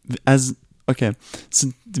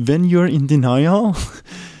 so when you're in denial,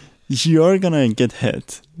 you're gonna get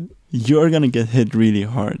hit. You're gonna get hit really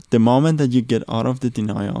hard. The moment that you get out of the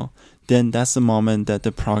denial, then that's the moment that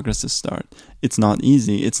the progress starts. It's not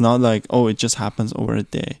easy. It's not like, oh, it just happens over a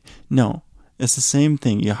day. No, it's the same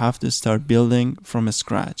thing. You have to start building from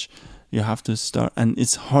scratch. You have to start, and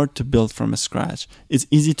it's hard to build from scratch. It's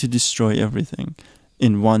easy to destroy everything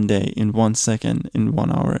in 1 day, in 1 second, in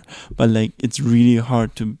 1 hour. But like, it's really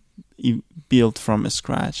hard to build from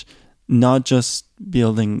scratch. Not just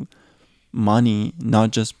building money,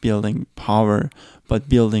 not just building power, but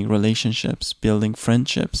building relationships, building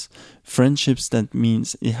friendships. Friendships that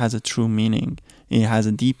means it has a true meaning. It has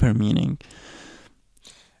a deeper meaning.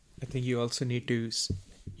 I think you also need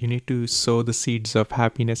to sow the seeds of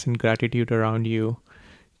happiness and gratitude around you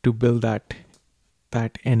to build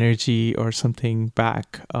that energy or something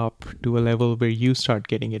back up to a level where you start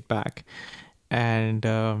getting it back. And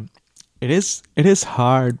it is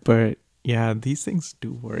hard, but yeah, these things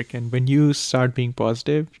do work. And when you start being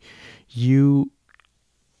positive, you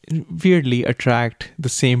weirdly attract the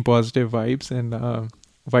same positive vibes. And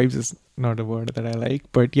vibes is not a word that I like,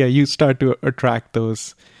 but yeah, you start to attract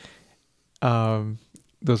those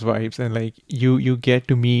vibes, and like you get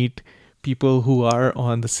to meet people who are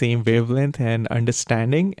on the same wavelength and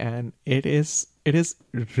understanding, and it is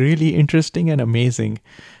really interesting and amazing.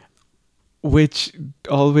 Which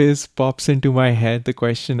always pops into my head the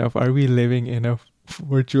question of, are we living in a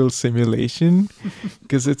virtual simulation?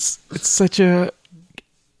 Because it's such a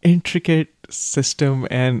intricate system,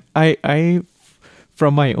 and I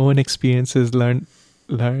from my own experiences learned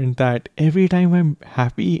that every time I'm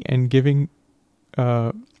happy and giving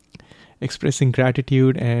expressing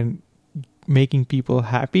gratitude and making people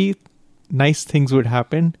happy, nice things would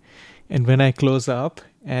happen. And when I close up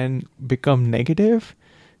and become negative,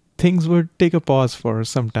 things would take a pause for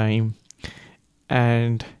some time.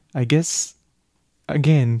 And I guess,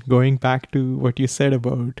 again, going back to what you said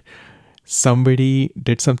about somebody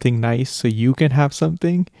did something nice so you can have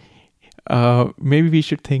something, maybe we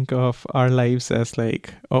should think of our lives as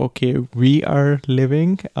like, okay, we are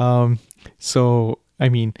living. So, I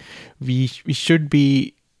mean, we should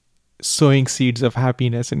be sowing seeds of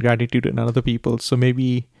happiness and gratitude in other people. So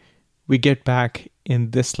maybe we get back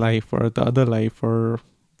in this life or the other life or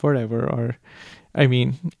whatever. Or, I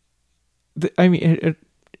mean,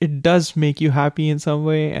 it does make you happy in some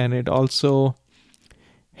way, and it also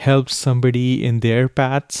helps somebody in their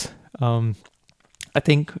paths. I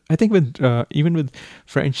think with even with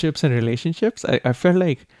friendships and relationships, I felt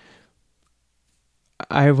like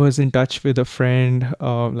I was in touch with a friend,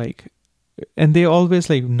 and they always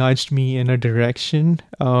like nudged me in a direction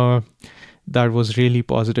that was really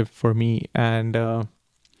positive for me. And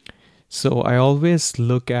so I always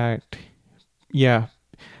look at,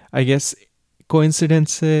 I guess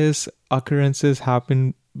coincidences, occurrences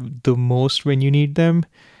happen the most when you need them,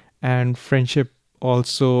 and friendship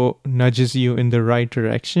also nudges you in the right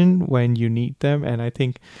direction when you need them. And I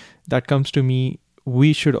think that comes to me,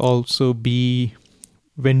 we should also be,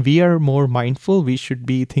 when we are more mindful, we should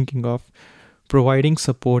be thinking of providing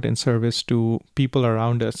support and service to people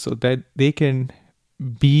around us so that they can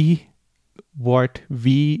be what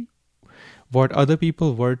other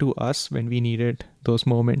people were to us when we needed those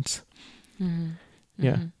moments. Mm-hmm.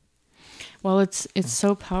 Yeah. Mm-hmm. Well, it's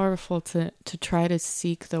so powerful to try to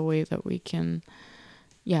seek the way that we can,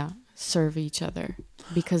 serve each other,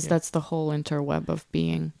 because that's the whole interweb of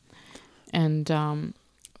being. And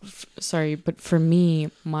but for me,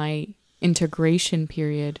 my integration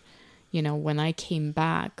period, when I came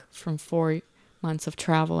back from 4 months of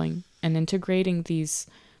traveling and integrating these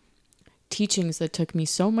teachings that took me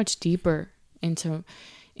so much deeper into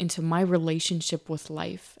into my relationship with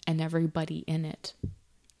life and everybody in it,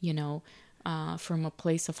 from a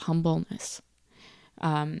place of humbleness.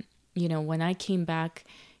 When I came back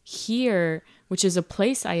here, which is a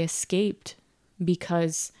place I escaped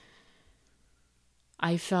because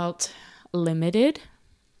I felt limited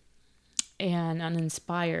and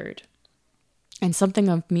uninspired. And something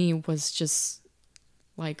of me was just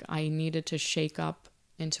like I needed to shake up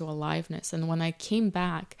into aliveness. And when I came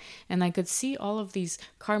back and I could see all of these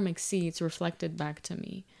karmic seeds reflected back to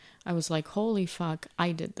me, I was like, holy fuck,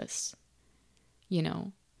 I did this.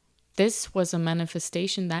 This was a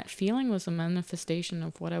manifestation. That feeling was a manifestation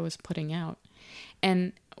of what I was putting out.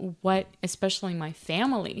 And what, especially my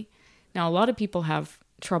family. Now, a lot of people have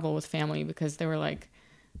trouble with family because they're like,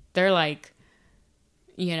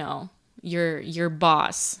 your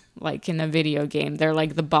boss, like in a video game. They're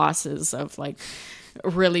like the bosses of like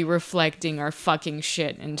really reflecting our fucking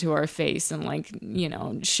shit into our face and like,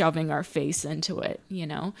 shoving our face into it,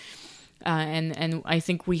 and I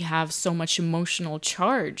think we have so much emotional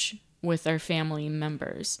charge with our family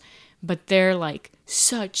members, but they're like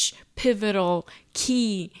such pivotal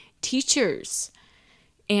key teachers.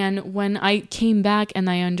 And when I came back and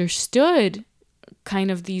I understood kind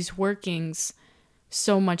of these workings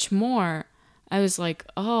so much more, I was like,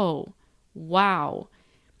 oh, wow.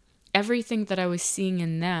 Everything that I was seeing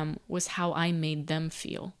in them was how I made them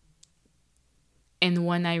feel. And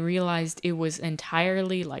when I realized it was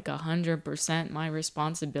entirely like 100% my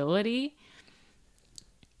responsibility,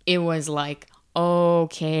 it was like,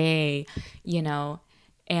 okay,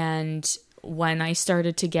 and when I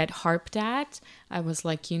started to get harped at, I was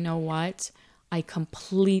like, you know what? I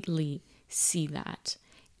completely see that.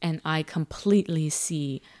 And I completely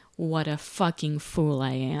see what a fucking fool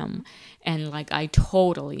I am. And like, I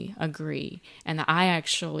totally agree. And I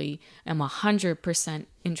actually am 100%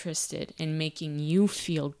 interested in making you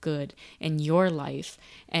feel good in your life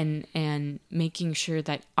and making sure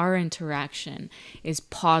that our interaction is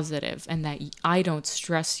positive and that I don't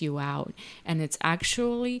stress you out. And it's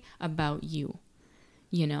actually about you,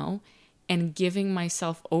 and giving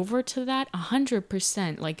myself over to that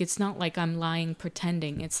 100%. Like, it's not like I'm lying,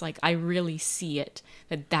 pretending. It's like I really see it,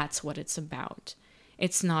 that that's what it's about.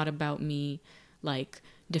 It's not about me, like,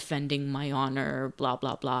 defending my honor or blah,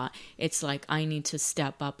 blah, blah. It's like I need to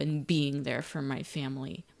step up and being there for my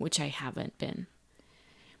family, which I haven't been.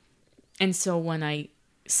 And so when I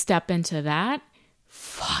step into that,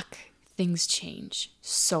 fuck, things change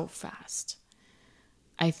so fast.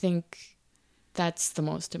 I think that's the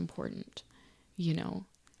most important,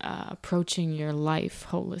 approaching your life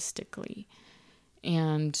holistically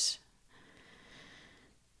and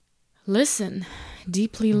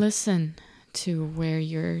deeply listen to where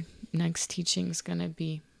your next teaching is going to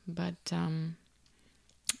be. But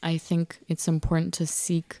I think it's important to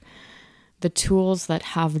seek the tools that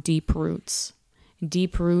have deep roots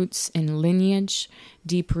in lineage,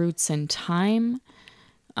 deep roots in time,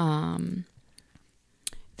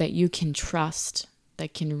 that you can trust,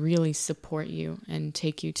 that can really support you and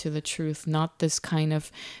take you to the truth. Not this kind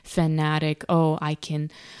of fanatic, I can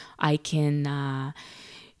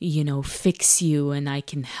fix you and I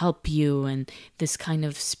can help you, and this kind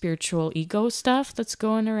of spiritual ego stuff that's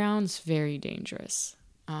going around is very dangerous.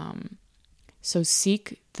 So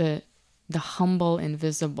seek the humble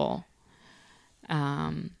invisible,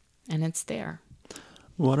 and it's there.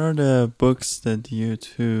 What are the books that you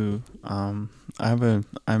two, I'm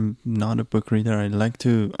not a book reader.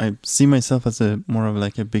 I see myself as more of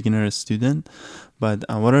like a beginner student, but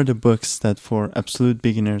what are the books that for absolute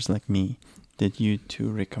beginners like me that you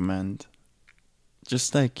two recommend?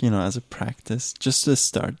 Just like, as a practice, just to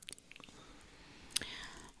start.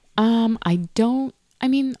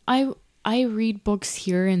 I read books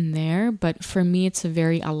here and there, but for me, it's a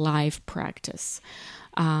very alive practice.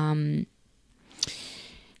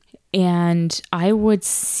 And I would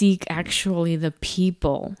seek actually the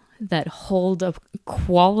people that hold a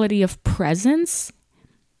quality of presence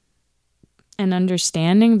and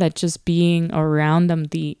understanding that just being around them,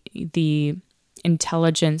 the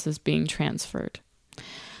intelligence is being transferred.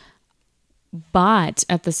 But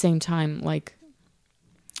at the same time, like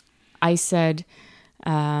I said,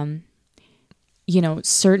 certain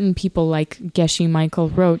people like Geshe Michael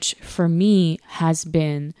Roach, for me, has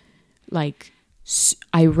been like,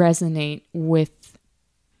 I resonate with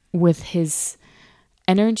his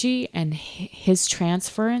energy and his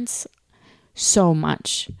transference so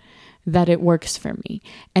much that it works for me.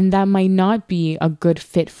 And that might not be a good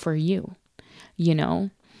fit for you,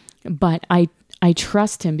 but I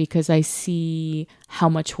trust him because I see how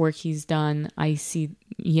much work he's done. I see,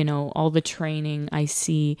 all the training. I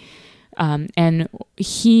see And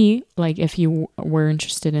he, like, if you were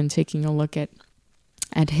interested in taking a look at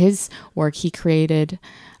his work, he created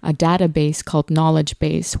a database called Knowledge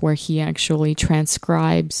Base, where he actually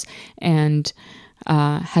transcribes and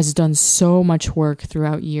has done so much work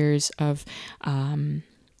throughout years of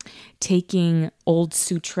taking old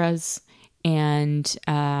sutras and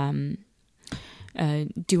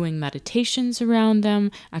doing meditations around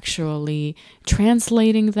them, actually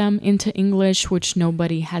translating them into English, which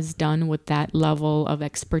nobody has done with that level of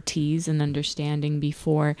expertise and understanding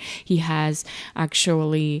before. He has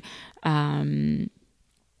actually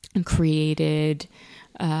created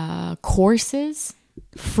courses,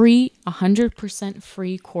 free, 100%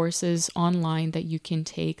 free courses online that you can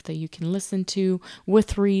take, that you can listen to,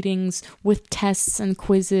 with readings, with tests and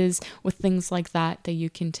quizzes, with things like that you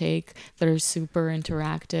can take that are super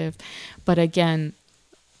interactive. But again,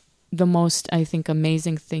 the most, I think,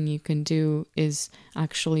 amazing thing you can do is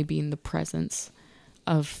actually be in the presence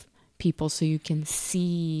of people so you can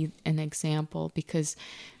see an example, because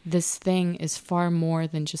this thing is far more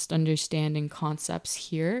than just understanding concepts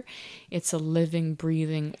here. It's a living,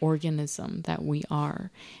 breathing organism that we are,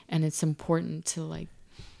 and it's important to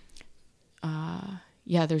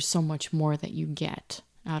there's so much more that you get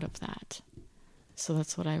out of that. So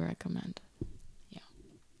that's what I recommend.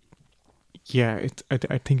 Yeah,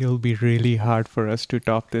 I think it'll be really hard for us to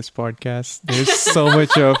top this podcast. There's so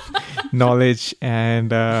much of knowledge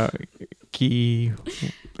and key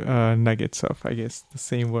nuggets of, I guess, the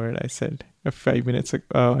same word I said 5 minutes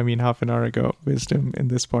ago, half an hour ago, wisdom in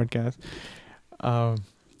this podcast. I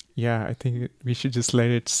think we should just let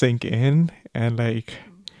it sink in and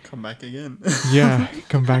come back again.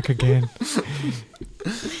 Come back again.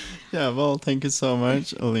 Yeah, well, thank you so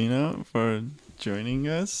much, Alina, for joining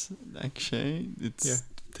us. Actually, it's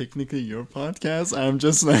technically your podcast. I'm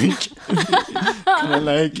just kind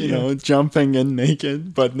of jumping in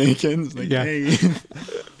naked, but naked. It's hey.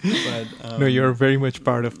 But no, you're very much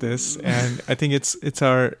part of this, and I think it's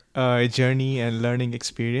our journey and learning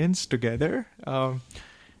experience together.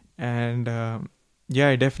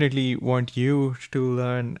 I definitely want you to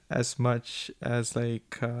learn as much as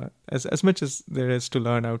as much as there is to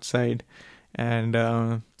learn outside. And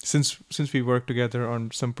since we work together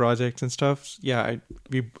on some projects and stuff, I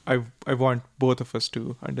want both of us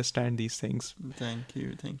to understand these things. Thank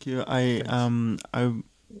you. I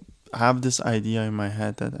have this idea in my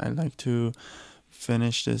head that I like to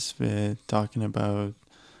finish this with talking about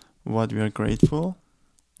what we are grateful.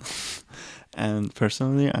 And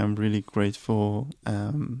personally, I'm really grateful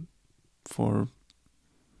for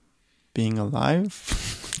being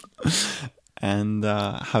alive and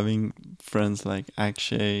having friends like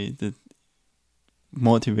Akshay that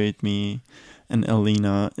motivate me, and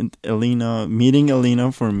Alina. And meeting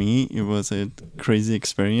Alina, for me, it was a crazy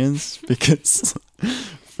experience because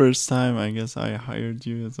first time I guess I hired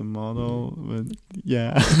you as a model, but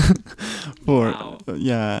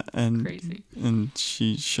and crazy. And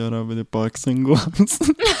she showed up with the boxing gloves.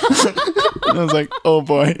 And I was like, oh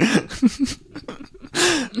boy.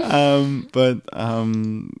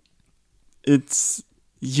 It's,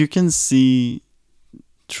 you can see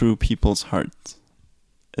through people's heart.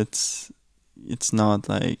 It's not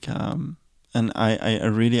and I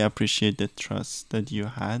really appreciate the trust that you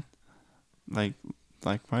had,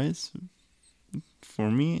 likewise for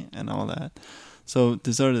me and all that. So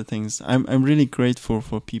these are the things I'm really grateful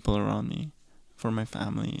for. People around me, for my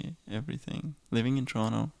family, everything. Living in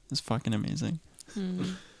Toronto is fucking amazing.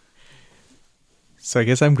 So I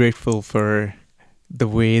guess I'm grateful for the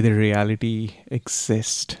way the reality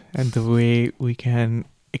exists and the way we can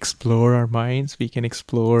explore our minds. We can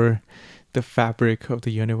explore the fabric of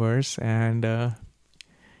the universe, and there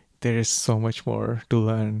is so much more to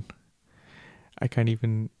learn. I can't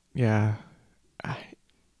even,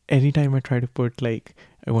 anytime I try to put I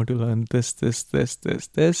want to learn this,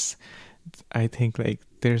 I think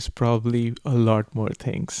there's probably a lot more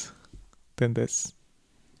things than this.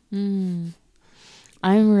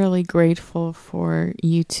 I'm really grateful for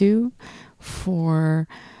you two for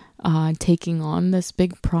taking on this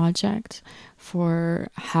big project, for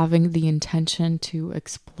having the intention to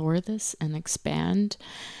explore this and expand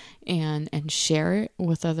and share it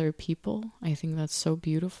with other people. I think that's so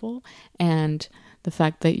beautiful. And the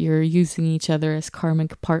fact that you're using each other as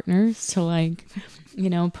karmic partners to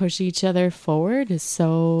push each other forward is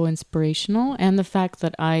so inspirational. And the fact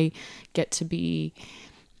that I get to be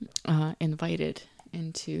invited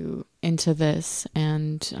into this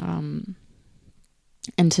and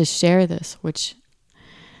to share this, which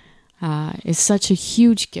is such a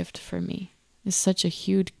huge gift for me. It's such a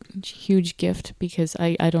huge gift, because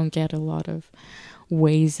I don't get a lot of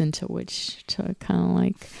ways into which to kind of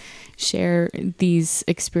like share these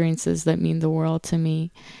experiences that mean the world to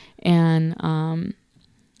me. And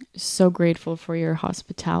so grateful for your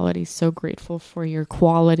hospitality, so grateful for your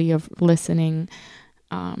quality of listening.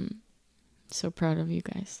 So proud of you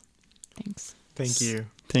guys. Thanks. Thank you.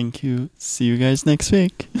 Thank you. See you guys next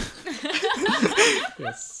week.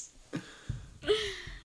 Yes.